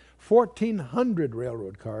feet, 1,400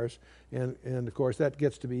 railroad cars, and of course that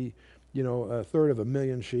gets to be, a third of a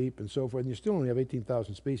million sheep and so forth, and you still only have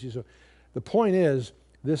 18,000 species. So the point is,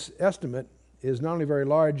 this estimate is not only very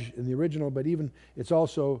large in the original, but even it's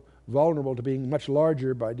also vulnerable to being much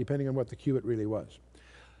larger depending on what the cubit really was.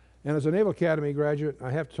 And as a Naval Academy graduate,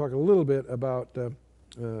 I have to talk a little bit about the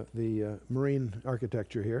marine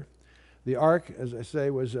architecture here. The ark, as I say,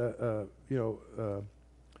 was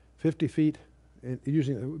 50 feet,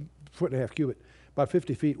 using a foot and a half cubit, about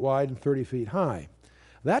 50 feet wide and 30 feet high.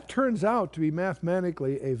 That turns out to be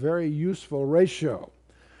mathematically a very useful ratio,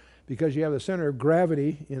 because you have the center of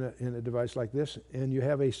gravity in a device like this, and you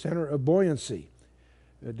have a center of buoyancy,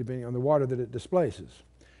 depending on the water that it displaces.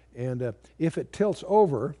 And if it tilts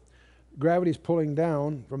over, gravity is pulling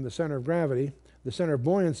down from the center of gravity, the center of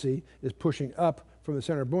buoyancy is pushing up from the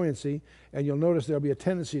center of buoyancy, and you'll notice there'll be a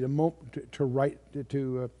tendency to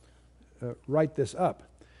write this up.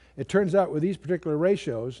 It turns out with these particular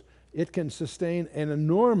ratios, it can sustain an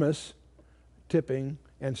enormous tipping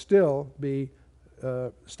and still be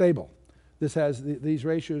stable. These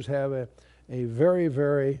ratios have a very,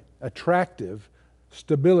 very attractive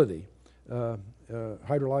stability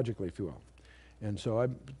hydrologically, if you will. And so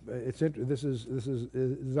this is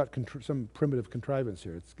not some primitive contrivance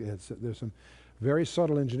here. There's some very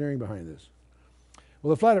subtle engineering behind this.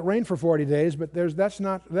 Well, it rained for 40 days, but that does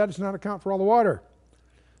not account for all the water.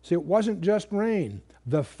 See, it wasn't just rain.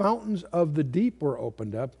 The fountains of the deep were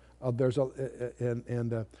opened up.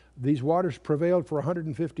 These waters prevailed for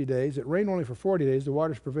 150 days. It rained only for 40 days. The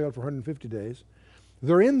waters prevailed for 150 days.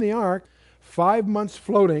 They're in the ark, 5 months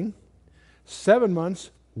floating, 7 months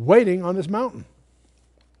waiting on this mountain.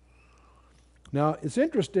 Now, it's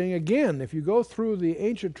interesting, again, if you go through the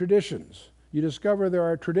ancient traditions, you discover there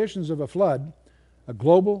are traditions of a flood, a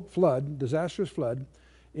global flood, disastrous flood,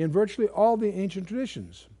 in virtually all the ancient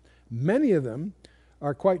traditions. Many of them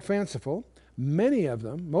are quite fanciful. Many of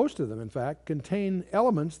them, most of them in fact, contain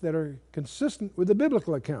elements that are consistent with the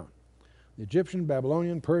biblical account. The Egyptian,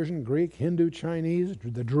 Babylonian, Persian, Greek, Hindu, Chinese,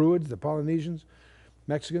 the Druids, the Polynesians,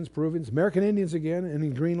 Mexicans, Peruvians, American Indians again, and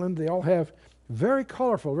in Greenland, they all have very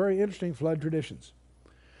colorful, very interesting flood traditions.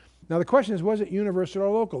 Now the question is, was it universal or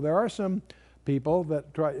local? There are some people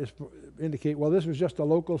that try to indicate, well, this was just a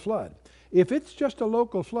local flood. If it's just a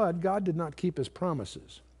local flood, God did not keep his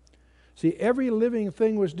promises. See, every living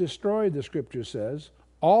thing was destroyed, the scripture says.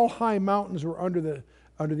 All high mountains were under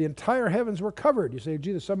the entire heavens were covered. You say,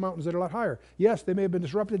 gee, there's some mountains that are a lot higher. Yes, they may have been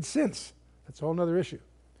disrupted since. That's a whole other issue.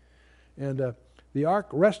 And The ark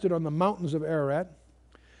rested on the mountains of Ararat.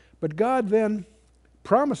 But God then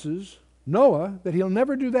promises Noah that he'll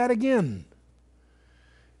never do that again.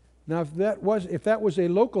 Now, if that was a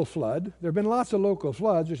local flood, there have been lots of local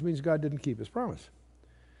floods, which means God didn't keep his promise.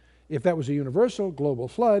 If that was a universal, global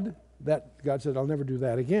flood, that God said, I'll never do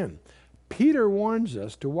that again. Peter warns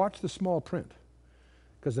us to watch the small print,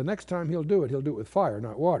 because the next time he'll do it with fire,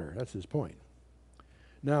 not water. That's his point.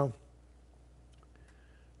 Now,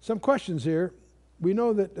 some questions here. We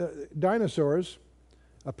know that dinosaurs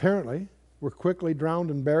apparently were quickly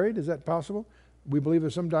drowned and buried. Is that possible? We believe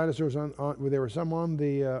there's some dinosaurs there were some on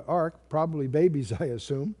the ark, probably babies, I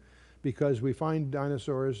assume, because we find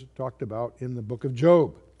dinosaurs talked about in the book of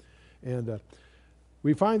Job. And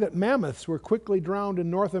we find that mammoths were quickly drowned in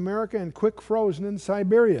North America and quick frozen in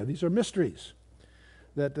Siberia. These are mysteries.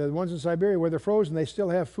 That the ones in Siberia, where they're frozen, they still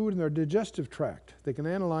have food in their digestive tract. They can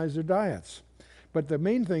analyze their diets. But the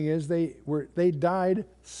main thing is they died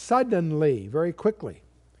suddenly, very quickly.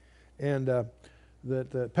 And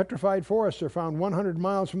the petrified forests are found 100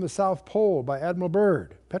 miles from the South Pole by Admiral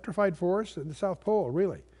Byrd. Petrified forests in the South Pole,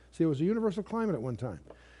 really. See, it was a universal climate at one time.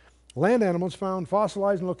 Land animals found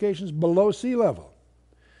fossilized in locations below sea level.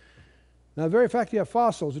 Now, the very fact you have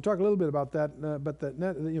fossils, we'll talk a little bit about that,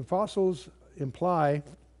 but fossils imply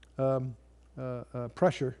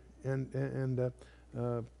pressure, and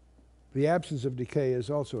the absence of decay is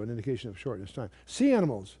also an indication of shortness of time. Sea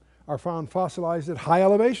animals are found fossilized at high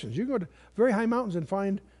elevations. You can go to very high mountains and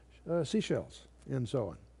find seashells and so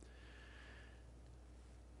on.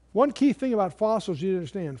 One key thing about fossils you need to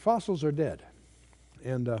understand, fossils are dead.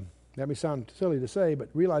 And that may sound silly to say, but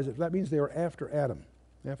realize that means they were after Adam.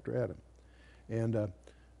 And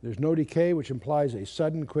there's no decay, which implies a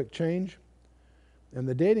sudden, quick change. And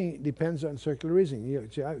the dating depends on circular reasoning.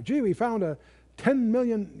 Gee, we found a 10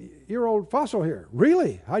 million year old fossil here.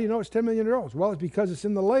 Really? How do you know it's 10 million years old? Well, it's because it's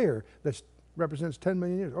in the layer that represents 10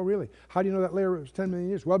 million years. Oh, really? How do you know that layer is 10 million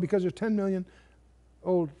years? Well, because there's 10 million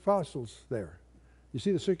old fossils there. You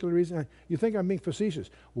see the circular reasoning? You think I'm being facetious.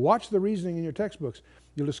 Watch the reasoning in your textbooks.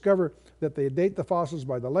 You'll discover that they date the fossils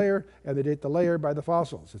by the layer, and they date the layer by the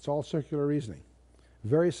fossils. It's all circular reasoning,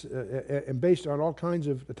 and based on all kinds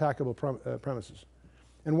of attackable premises.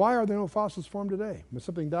 And why are there no fossils formed today? When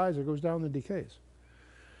something dies, it goes down and decays.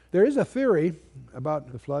 There is a theory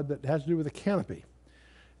about the flood that has to do with the canopy.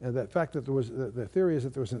 And the fact that the theory is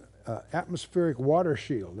that there was an atmospheric water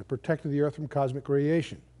shield that protected the earth from cosmic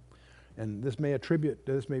radiation. And this may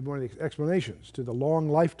be one of the explanations to the long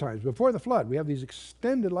lifetimes. Before the flood, we have these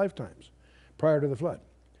extended lifetimes prior to the flood.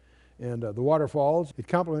 And the waterfalls, it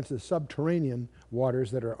complements the subterranean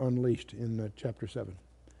waters that are unleashed in chapter 7.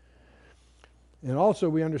 And also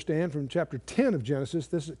we understand from chapter 10 of Genesis,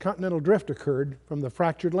 this continental drift occurred from the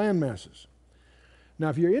fractured land masses. Now,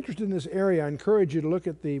 if you're interested in this area, I encourage you to look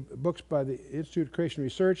at the books by the Institute of Creation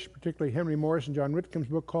Research, particularly Henry Morris and John Whitcomb's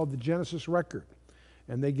book called The Genesis Record.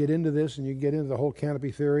 And they get into this, and you get into the whole canopy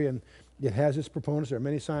theory, and it has its proponents. There are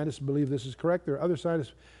many scientists who believe this is correct. There are other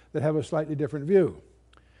scientists that have a slightly different view.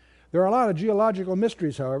 There are a lot of geological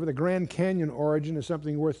mysteries, however. The Grand Canyon origin is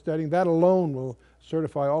something worth studying. That alone will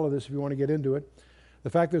certify all of this if you want to get into it. The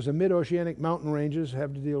fact there's a mid-oceanic mountain ranges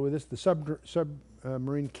have to deal with this. The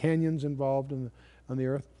submarine canyons involved on the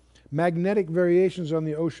Earth. Magnetic variations on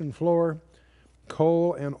the ocean floor.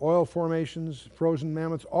 Coal and oil formations, frozen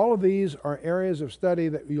mammoths. All of these are areas of study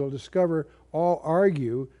that you'll discover all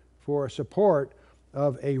argue for support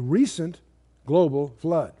of a recent global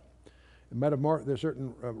flood. There's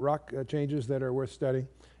certain rock changes that are worth studying,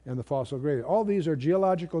 and the fossil gravity. All these are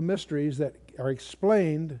geological mysteries that are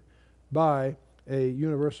explained by a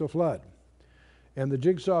universal flood. And the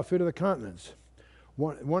jigsaw fit of the continents.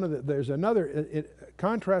 There's another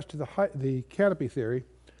contrast to the canopy theory.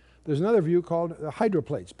 There's another view called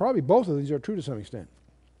hydroplates. Probably both of these are true to some extent.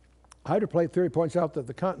 Hydroplate theory points out that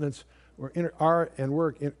the continents were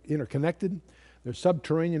interconnected. There's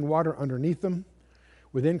subterranean water underneath them.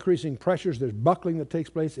 With increasing pressures, there's buckling that takes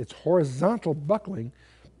place. It's horizontal buckling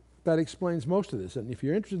that explains most of this. And if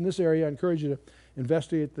you're interested in this area, I encourage you to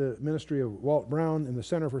investigate the ministry of Walt Brown in the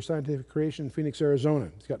Center for Scientific Creation in Phoenix,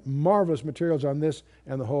 Arizona. He's got marvelous materials on this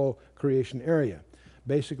and the whole creation area,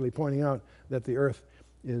 basically pointing out that the earth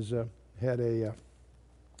had a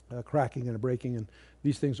cracking and a breaking, and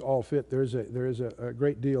these things all fit. There is a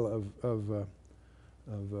great deal of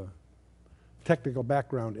technical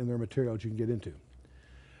background in their materials you can get into.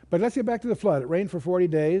 But let's get back to the flood. It rained for 40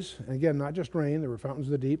 days. And again, not just rain. There were fountains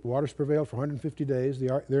of the deep. Waters prevailed for 150 days.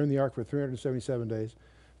 They're in the ark for 377 days.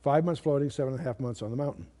 5 months floating, 7.5 months on the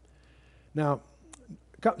mountain. Now,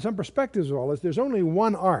 some perspectives of all this. There's only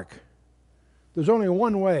one ark There's only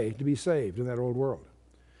one way to be saved in that old world.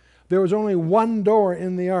 There was only one door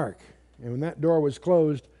in the ark, and when that door was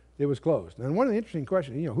closed, it was closed. And one of the interesting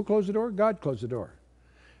questions, who closed the door? God closed the door.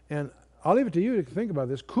 And I'll leave it to you to think about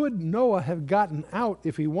this. Could Noah have gotten out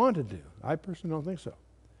if he wanted to? I personally don't think so.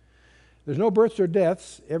 There's no births or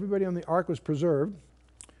deaths. Everybody on the ark was preserved.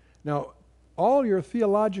 Now, all your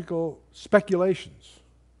theological speculations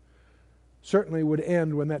certainly would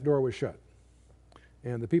end when that door was shut.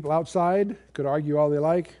 And the people outside could argue all they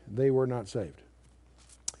like. They were not saved.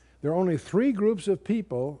 There are only 3 groups of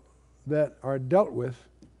people that are dealt with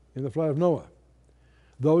in the flood of Noah.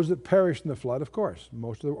 Those that perished in the flood, of course,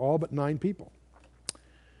 most of them, all but 9 people.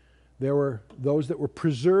 There were those that were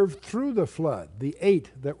preserved through the flood, the 8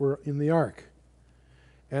 that were in the ark.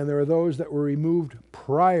 And there are those that were removed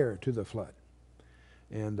prior to the flood.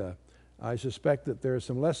 And I suspect that there are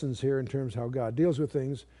some lessons here in terms of how God deals with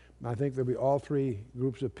things. I think there'll be all 3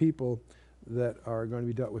 groups of people that are going to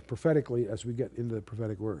be dealt with prophetically as we get into the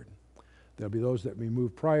prophetic word. There'll be those that will be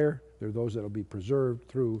moved prior. There are those that will be preserved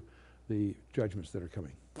through the judgments that are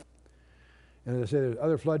coming. And as I say, there's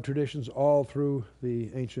other flood traditions all through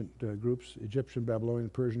the ancient groups, Egyptian, Babylonian,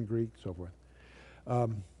 Persian, Greek, so forth.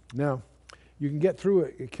 Now, you can get through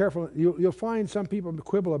it carefully. You'll find some people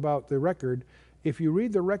quibble about the record. If you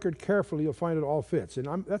read the record carefully, you'll find it all fits.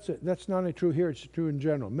 And that's not only true here, it's true in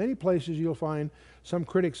general. Many places you'll find some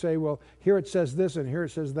critics say, well, here it says this and here it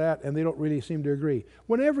says that, and they don't really seem to agree.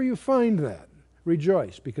 Whenever you find that,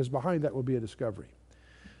 rejoice, because behind that will be a discovery.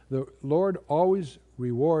 The Lord always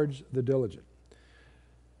rewards the diligent.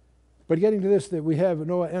 But getting to this, that we have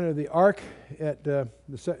Noah enter the ark at the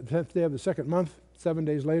 10th day of the 2nd month. 7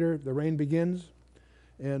 days later, the rain begins.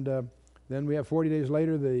 And then we have 40 days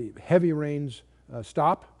later, the heavy rains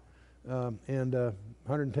stop. And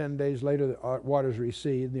 110 days later, the waters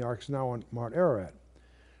recede, and the ark's now on Mount Ararat.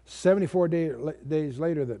 74 days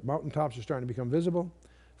later, the mountaintops are starting to become visible.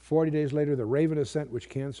 40 days later, the raven is sent, which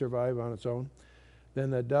can survive on its own. Then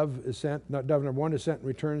the dove is sent. Dove number 1 is sent and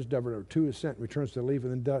returns. Dove number 2 is sent and returns to leave.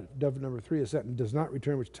 And then dove number 3 is sent and does not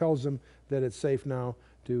return, which tells them that it's safe now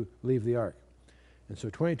to leave the ark. And so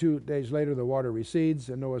 22 days later, the water recedes,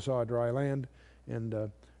 and Noah saw a dry land. And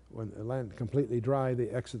when the land completely dry, they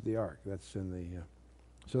exit the ark. That's in the.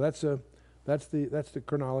 So that's the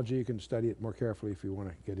chronology. You can study it more carefully if you want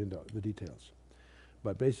to get into the details.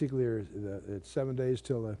 But basically, it's 7 days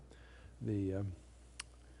till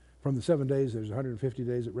from the 7 days, there's 150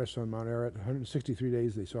 days it rests on Mount Ararat. 163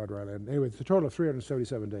 days they saw dry land. Anyway, it's a total of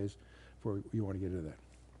 377 days before you want to get into that.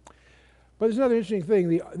 But there's another interesting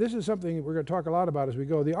thing. This is something we're going to talk a lot about as we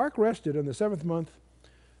go. The ark rested on the 7th month,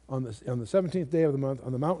 on the 17th day of the month,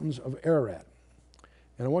 on the mountains of Ararat.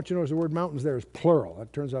 And I want you to notice the word mountains there is plural.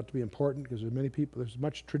 That turns out to be important because there's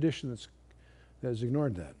much tradition that has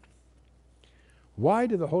ignored that. Why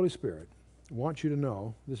did the Holy Spirit want you to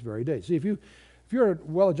know this very day? See, if you're a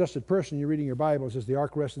well-adjusted person, you're reading your Bible, it says the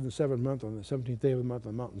ark rested in the 7th month on the 17th day of the month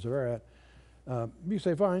on the mountains of Ararat. You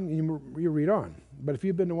say, fine, you read on. But if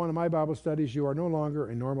you've been to one of my Bible studies, you are no longer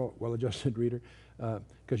a normal, well-adjusted reader,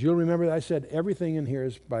 because you'll remember that I said everything in here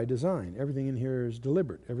is by design. Everything in here is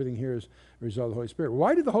deliberate. Everything here is a result of the Holy Spirit.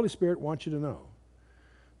 Why did the Holy Spirit want you to know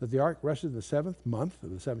that the ark rested in the 7th month of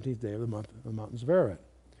the 17th day of the month on the mountains of Ararat?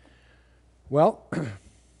 Well,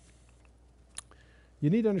 you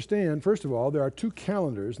need to understand, first of all, there are 2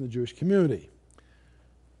 calendars in the Jewish community.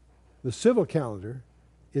 The civil calendar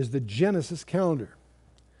is the Genesis calendar.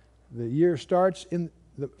 The year starts in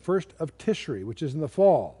the 1st of Tishri, which is in the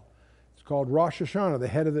fall. It's called Rosh Hashanah, the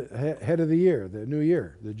head of the year, the new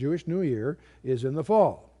year. The Jewish New Year is in the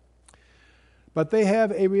fall. But they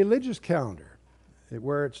have a religious calendar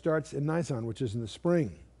where it starts in Nisan, which is in the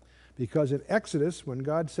spring. Because in Exodus, when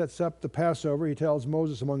God sets up the Passover, he tells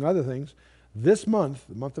Moses, among other things, this month,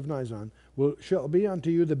 the month of Nisan, shall be unto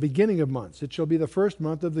you the beginning of months. It shall be the 1st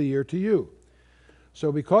month of the year to you.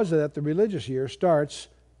 So because of that, the religious year starts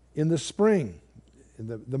in the spring, in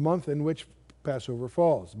the month in which Passover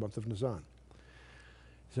falls, the month of Nisan.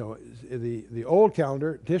 So the old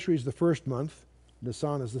calendar, Tishri is the 1st month,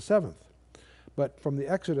 Nisan is the 7th. But from the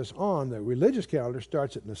Exodus on, the religious calendar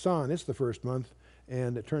starts at Nisan, it's the 1st month,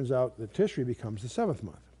 and it turns out that Tishri becomes the 7th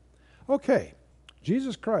month. Okay.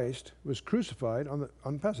 Jesus Christ was crucified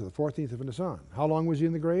on Passover, the 14th of Nisan. How long was he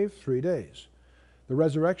in the grave? 3 days. The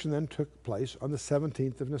resurrection then took place on the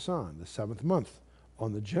 17th of Nisan, the 7th month,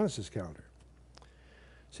 on the Genesis calendar.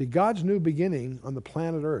 See, God's new beginning on the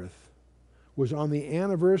planet Earth was on the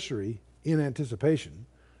anniversary, in anticipation,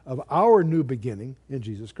 of our new beginning in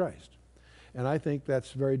Jesus Christ. And I think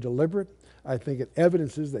that's very deliberate. I think it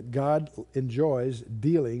evidences that God enjoys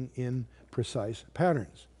dealing in precise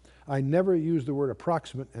patterns. I never use the word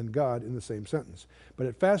approximate and God in the same sentence. But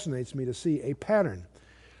it fascinates me to see a pattern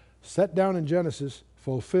set down in Genesis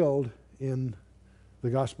fulfilled in the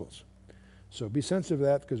Gospels. So be sensitive to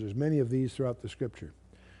that, because there's many of these throughout the Scripture.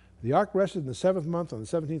 The ark rested in the 7th month, on the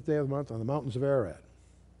 17th day of the month, on the mountains of Ararat.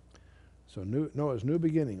 So Noah's new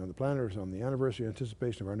beginning on the planet Earth, on the anniversary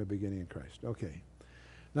anticipation of our new beginning in Christ. Okay.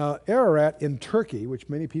 Now, Ararat in Turkey, which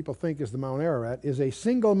many people think is the Mount Ararat, is a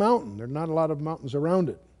single mountain. There are not a lot of mountains around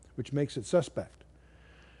it, which makes it suspect.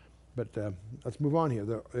 But let's move on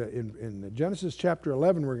here. In Genesis chapter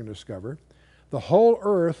 11, we're going to discover the whole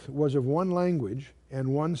earth was of one language and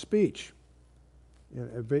one speech.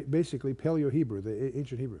 Basically, Paleo-Hebrew, the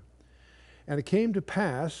ancient Hebrew. And it came to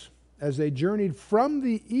pass, as they journeyed from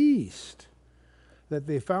the east, that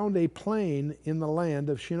they found a plain in the land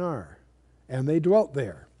of Shinar, and they dwelt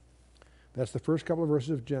there. That's the first couple of verses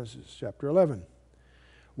of Genesis chapter 11.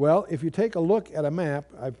 Well, if you take a look at a map,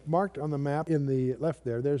 I've marked on the map in the left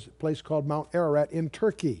there's a place called Mount Ararat in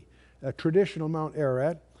Turkey, a traditional Mount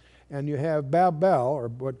Ararat, and you have Babel, or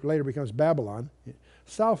what later becomes Babylon,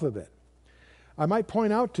 south of it. I might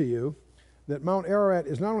point out to you that Mount Ararat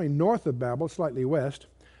is not only north of Babel, slightly west.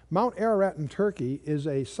 Mount Ararat in Turkey is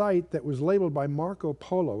a site that was labeled by Marco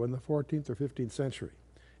Polo in the 14th or 15th century.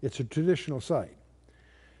 It's a traditional site.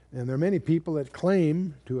 And there are many people that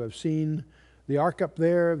claim to have seen the ark up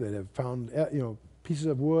there, that have found pieces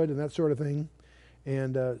of wood and that sort of thing.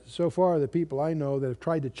 And so far, the people I know that have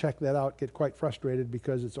tried to check that out get quite frustrated,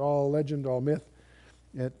 because it's all legend, all myth.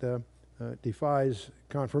 It defies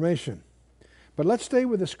confirmation. But let's stay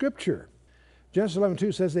with the Scripture. Genesis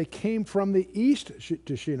 11:2 says they came from the east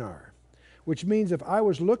to Shinar, which means if I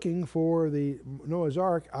was looking for the Noah's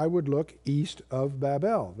Ark, I would look east of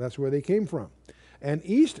Babel. That's where they came from. And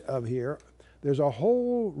east of here, there's a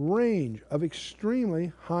whole range of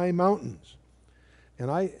extremely high mountains. And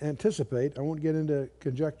I anticipate, I won't get into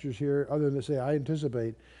conjectures here other than to say I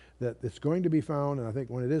anticipate that it's going to be found, and I think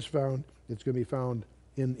when it is found, it's going to be found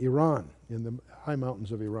in Iran, in the high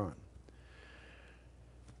mountains of Iran.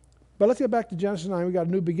 But let's get back to Genesis 9. We've got a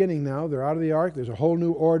new beginning now. They're out of the ark. There's a whole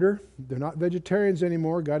new order. They're not vegetarians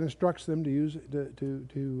anymore. God instructs them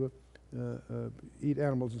to eat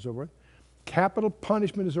animals and so forth. Capital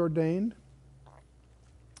punishment is ordained,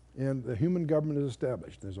 and the human government is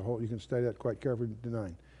established. There's a whole, you can study that quite carefully in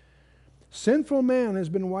 9. Sinful man has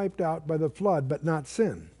been wiped out by the flood, but not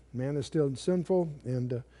sin. Man is still sinful,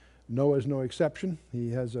 and Noah is no exception. He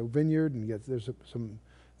has a vineyard, and there's some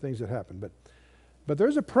things that happen. But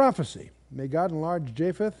there's a prophecy. May God enlarge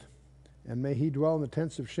Japheth, and may he dwell in the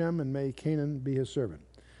tents of Shem, and may Canaan be his servant.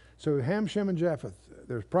 So Ham, Shem, and Japheth,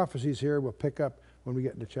 there's prophecies here we'll pick up when we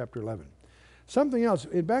get into chapter 11. Something else,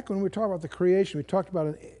 back when we talked about the creation, we talked about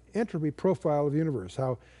an entropy profile of the universe,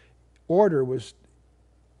 how order was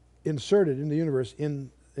inserted in the universe in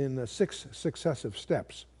 6 successive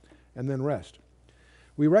steps, and then rest.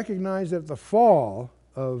 We recognize that at the fall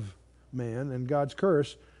of man and God's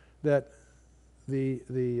curse, that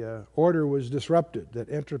the order was disrupted, that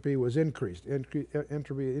entropy was increased.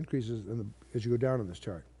 Entropy increases as you go down on this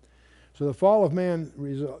chart. So the fall of man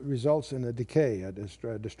results in a decay, a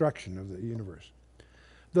destruction of the universe.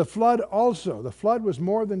 The flood also. The flood was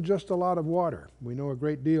more than just a lot of water. We know a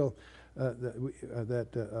great deal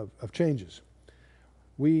of changes.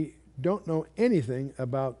 We don't know anything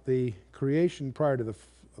about the creation prior to the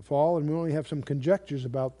fall, and we only have some conjectures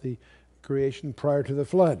about the creation prior to the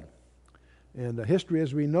flood. And history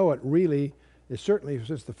as we know it really is certainly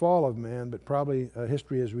since the fall of man, but probably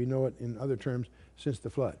history as we know it in other terms since the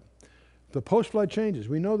flood. The post-flood changes.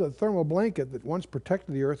 We know that the thermal blanket that once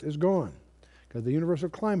protected the earth is gone, because the universal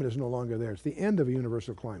climate is no longer there. It's the end of a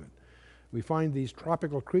universal climate. We find these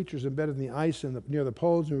tropical creatures embedded in the ice near the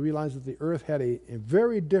poles, and we realize that the earth had a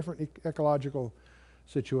very different ecological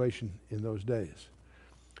situation in those days.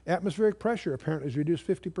 Atmospheric pressure apparently is reduced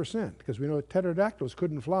 50%, because we know that pterodactyls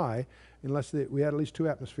couldn't fly unless we had at least 2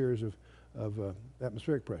 atmospheres of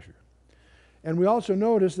atmospheric pressure. And we also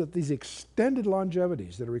notice that these extended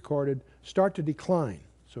longevities that are recorded start to decline.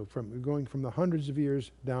 So going from the hundreds of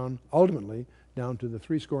years down, ultimately, down to the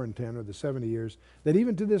 70 or the 70 years, that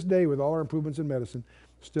even to this day, with all our improvements in medicine,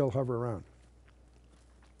 still hover around.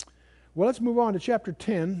 Well, let's move on to chapter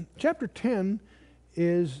 10. Chapter 10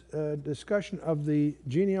 is a discussion of the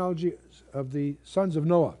genealogy of the sons of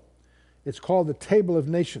Noah. It's called the Table of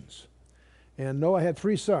Nations. And Noah had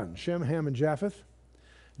 3 sons, Shem, Ham, and Japheth.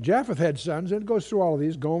 Japheth had sons, and it goes through all of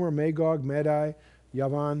these: Gomer, Magog, Madai,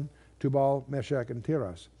 Yavan, Tubal, Meshach, and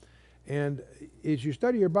Tiras. And as you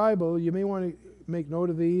study your Bible, you may want to make note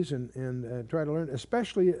of these and try to learn,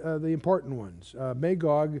 especially the important ones.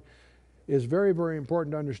 Magog is very, very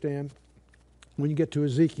important to understand when you get to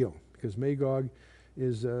Ezekiel, because Magog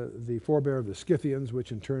is the forebear of the Scythians,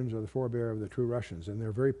 which in turn are the forebear of the true Russians, and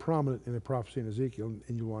they're very prominent in the prophecy in Ezekiel,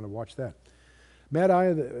 and you'll want to watch that.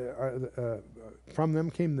 Madai, from them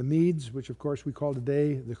came the Medes, which of course we call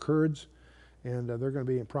today the Kurds, and they're going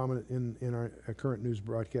to be prominent in our current news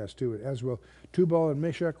broadcast too, as will Tubal and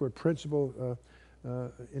Meshach were principal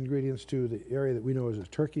ingredients to the area that we know as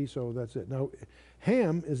Turkey, so that's it. Now,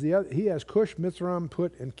 Ham is the other, he has Cush, Mizraim,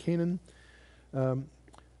 Put, and Canaan.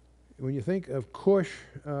 When you think of Cush,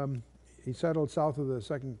 he settled south of the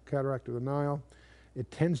second cataract of the Nile.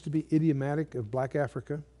 It tends to be idiomatic of black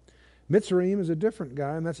Africa. Mitzrayim is a different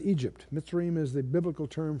guy, and that's Egypt. Mitzrayim is the biblical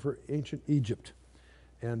term for ancient Egypt.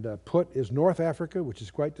 And Put is North Africa, which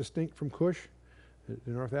is quite distinct from Cush.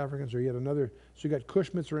 The North Africans are yet another. So you got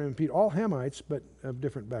Cush, Mitzrayim, and Put, all Hamites, but of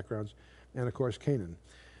different backgrounds. And of course, Canaan.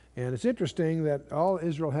 And it's interesting that all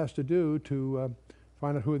Israel has to do to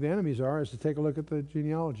find out who the enemies are is to take a look at the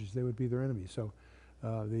genealogies. They would be their enemies. So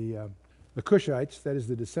the Cushites, that is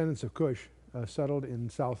the descendants of Cush, settled in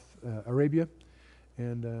South Arabia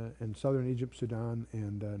and southern Egypt, Sudan,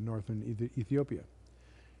 and northern Ethiopia.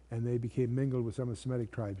 And they became mingled with some of the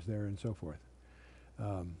Semitic tribes there and so forth.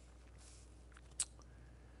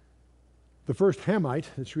 The first Hamite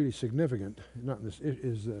that's really significant not in this,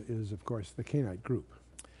 is of course, the Canaanite group.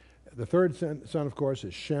 The third son, of course,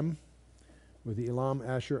 is Shem, with the Elam,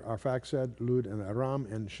 Asher, Arphaxad, Lud, and Aram.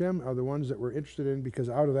 And Shem are the ones that we're interested in because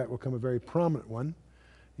out of that will come a very prominent one.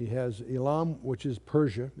 He has Elam, which is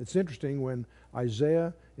Persia. It's interesting when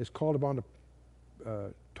Isaiah is called upon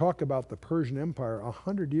to talk about the Persian Empire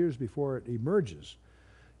 100 years before it emerges.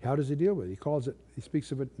 How does he deal with it? He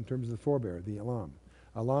speaks of it in terms of the forebear, the Elam.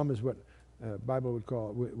 Elam is what Bible would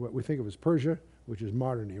call, what we think of as Persia, which is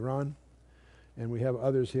modern Iran. And we have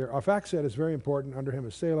others here. Arphaxad is very important. Under him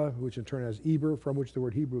is Selah, which in turn has Eber, from which the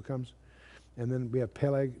word Hebrew comes. And then we have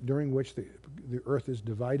Peleg, during which the earth is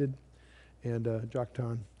divided, and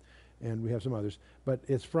Joktan, and we have some others. But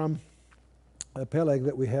it's from Peleg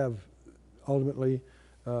that we have ultimately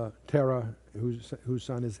Terah, whose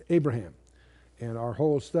son is Abraham. And our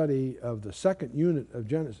whole study of the second unit of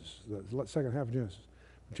Genesis, the second half of Genesis,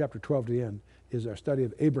 from chapter 12 to the end, is our study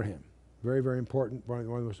of Abraham. Very, very important, one of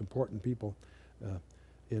the most important people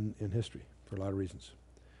in history for a lot of reasons.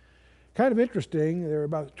 Kind of interesting, there are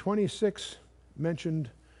about 26 mentioned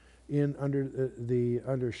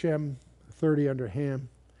under Shem, 30 under Ham,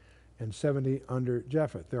 and 70 under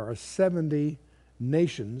Japheth. There are 70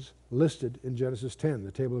 nations listed in Genesis 10,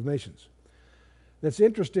 the table of nations. That's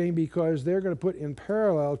interesting because they're going to put in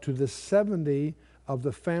parallel to the 70 of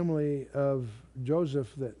the family of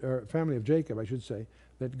Joseph, or family of Jacob, I should say,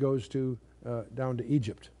 that goes to down to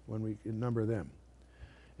Egypt when we number them.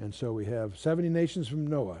 And so we have 70 nations from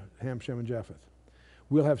Noah, Ham, Shem, and Japheth.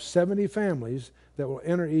 We'll have 70 families that will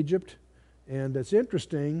enter Egypt, and it's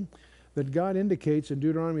interesting that God indicates in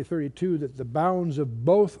Deuteronomy 32 that the bounds of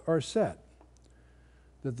both are set,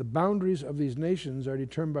 that the boundaries of these nations are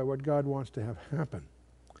determined by what God wants to have happen.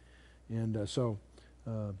 And so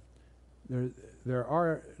there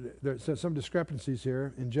are some discrepancies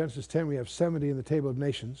here. In Genesis 10 we have 70 in the table of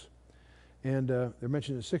nations, and they're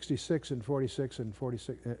mentioned in 66 and 46 and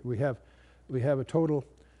 46. We have a total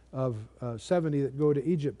of 70 that go to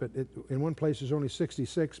Egypt, but in one place there's only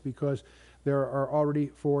 66 because there are already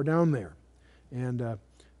 4 down there. And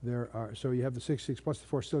so you have the 66 plus the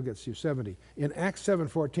 4 still gets you 70. In Acts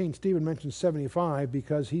 7:14, Stephen mentions 75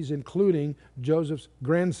 because he's including Joseph's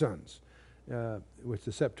grandsons, which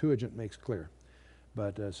the Septuagint makes clear.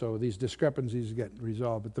 But so these discrepancies get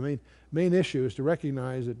resolved. But the main issue is to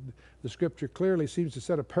recognize that the Scripture clearly seems to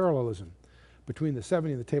set a parallelism between the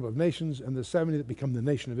 70 in the table of nations and the 70 that become the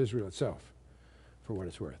nation of Israel itself, for what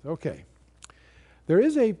it's worth. Okay. There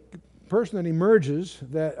is a person that emerges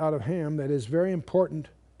that out of Ham that is very important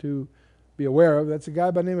to be aware of. That's a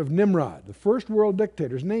guy by the name of Nimrod, the first world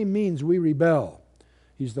dictator. His name means we rebel.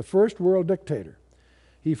 He's the first world dictator.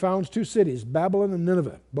 He founds 2 cities, Babylon and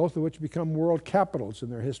Nineveh, both of which become world capitals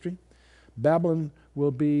in their history. Babylon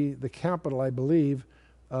will be the capital, I believe,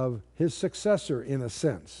 of his successor in a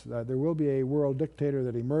sense. There will be a world dictator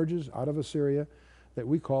that emerges out of Assyria that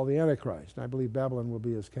we call the Antichrist. And I believe Babylon will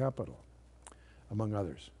be his capital, among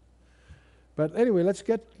others. But anyway, let's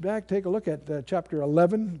get back, take a look at chapter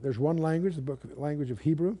 11. There's one language, the language of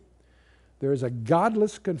Hebrew. There is a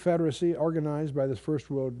godless confederacy organized by this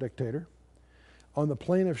first world dictator on the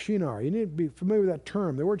plain of Shinar. You need to be familiar with that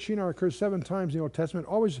term. The word Shinar occurs 7 times in the Old Testament.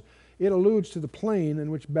 Always it alludes to the plain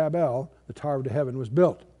in which Babel, the Tower of Heaven, was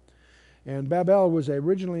built. And Babel was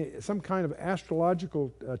originally some kind of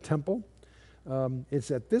astrological temple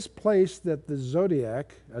It's at this place that the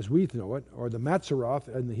zodiac, as we know it, or the Mazzaroth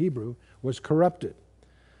in the Hebrew, was corrupted.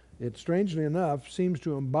 It, strangely enough, seems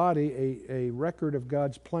to embody a record of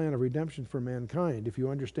God's plan of redemption for mankind if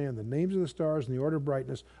you understand the names of the stars and the order of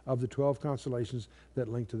brightness of the 12 constellations that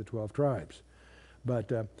link to the 12 tribes.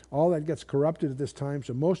 But all that gets corrupted at this time,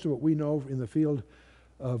 so most of what we know in the field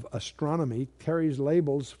of astronomy carries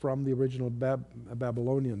labels from the original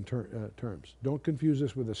Babylonian terms. Don't confuse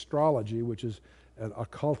this with astrology, which is an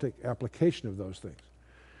occultic application of those things.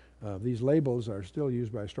 These labels are still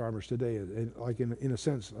used by astronomers today, like in a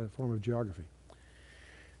sense, a form of geography.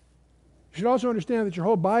 You should also understand that your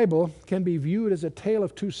whole Bible can be viewed as a tale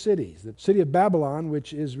of two cities. The city of Babylon,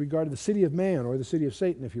 which is regarded the city of man, or the city of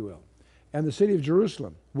Satan, if you will, and the city of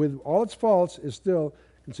Jerusalem, with all its faults, is still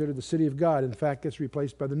considered the city of God. In fact, gets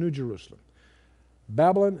replaced by the New Jerusalem.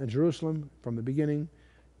 Babylon and Jerusalem, from the beginning,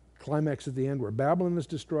 climax at the end, where Babylon is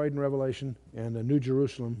destroyed in Revelation, and the New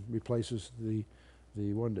Jerusalem replaces the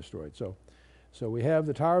one destroyed. So we have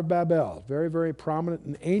the Tower of Babel, very, very prominent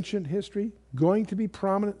in ancient history, going to be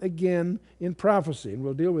prominent again in prophecy, and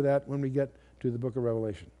we'll deal with that when we get to the book of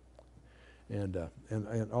Revelation. And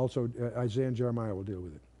also Isaiah and Jeremiah will deal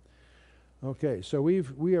with it. Okay, so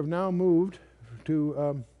we have now moved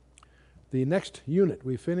to the next unit.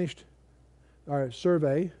 We finished our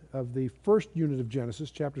survey of the first unit of Genesis,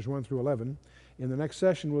 chapters 1 through 11. In the next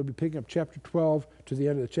session, we'll be picking up chapter 12 to the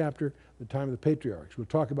end of the chapter, the time of the patriarchs. We'll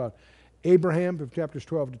talk about Abraham from chapters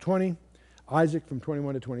 12 to 20, Isaac from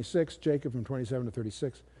 21 to 26, Jacob from 27 to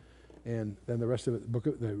 36, and then the rest of it,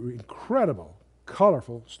 the incredible,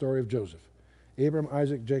 colorful story of Joseph. Abraham,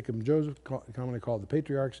 Isaac, Jacob, and Joseph, commonly called the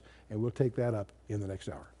patriarchs, and we'll take that up in the next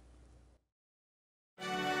hour.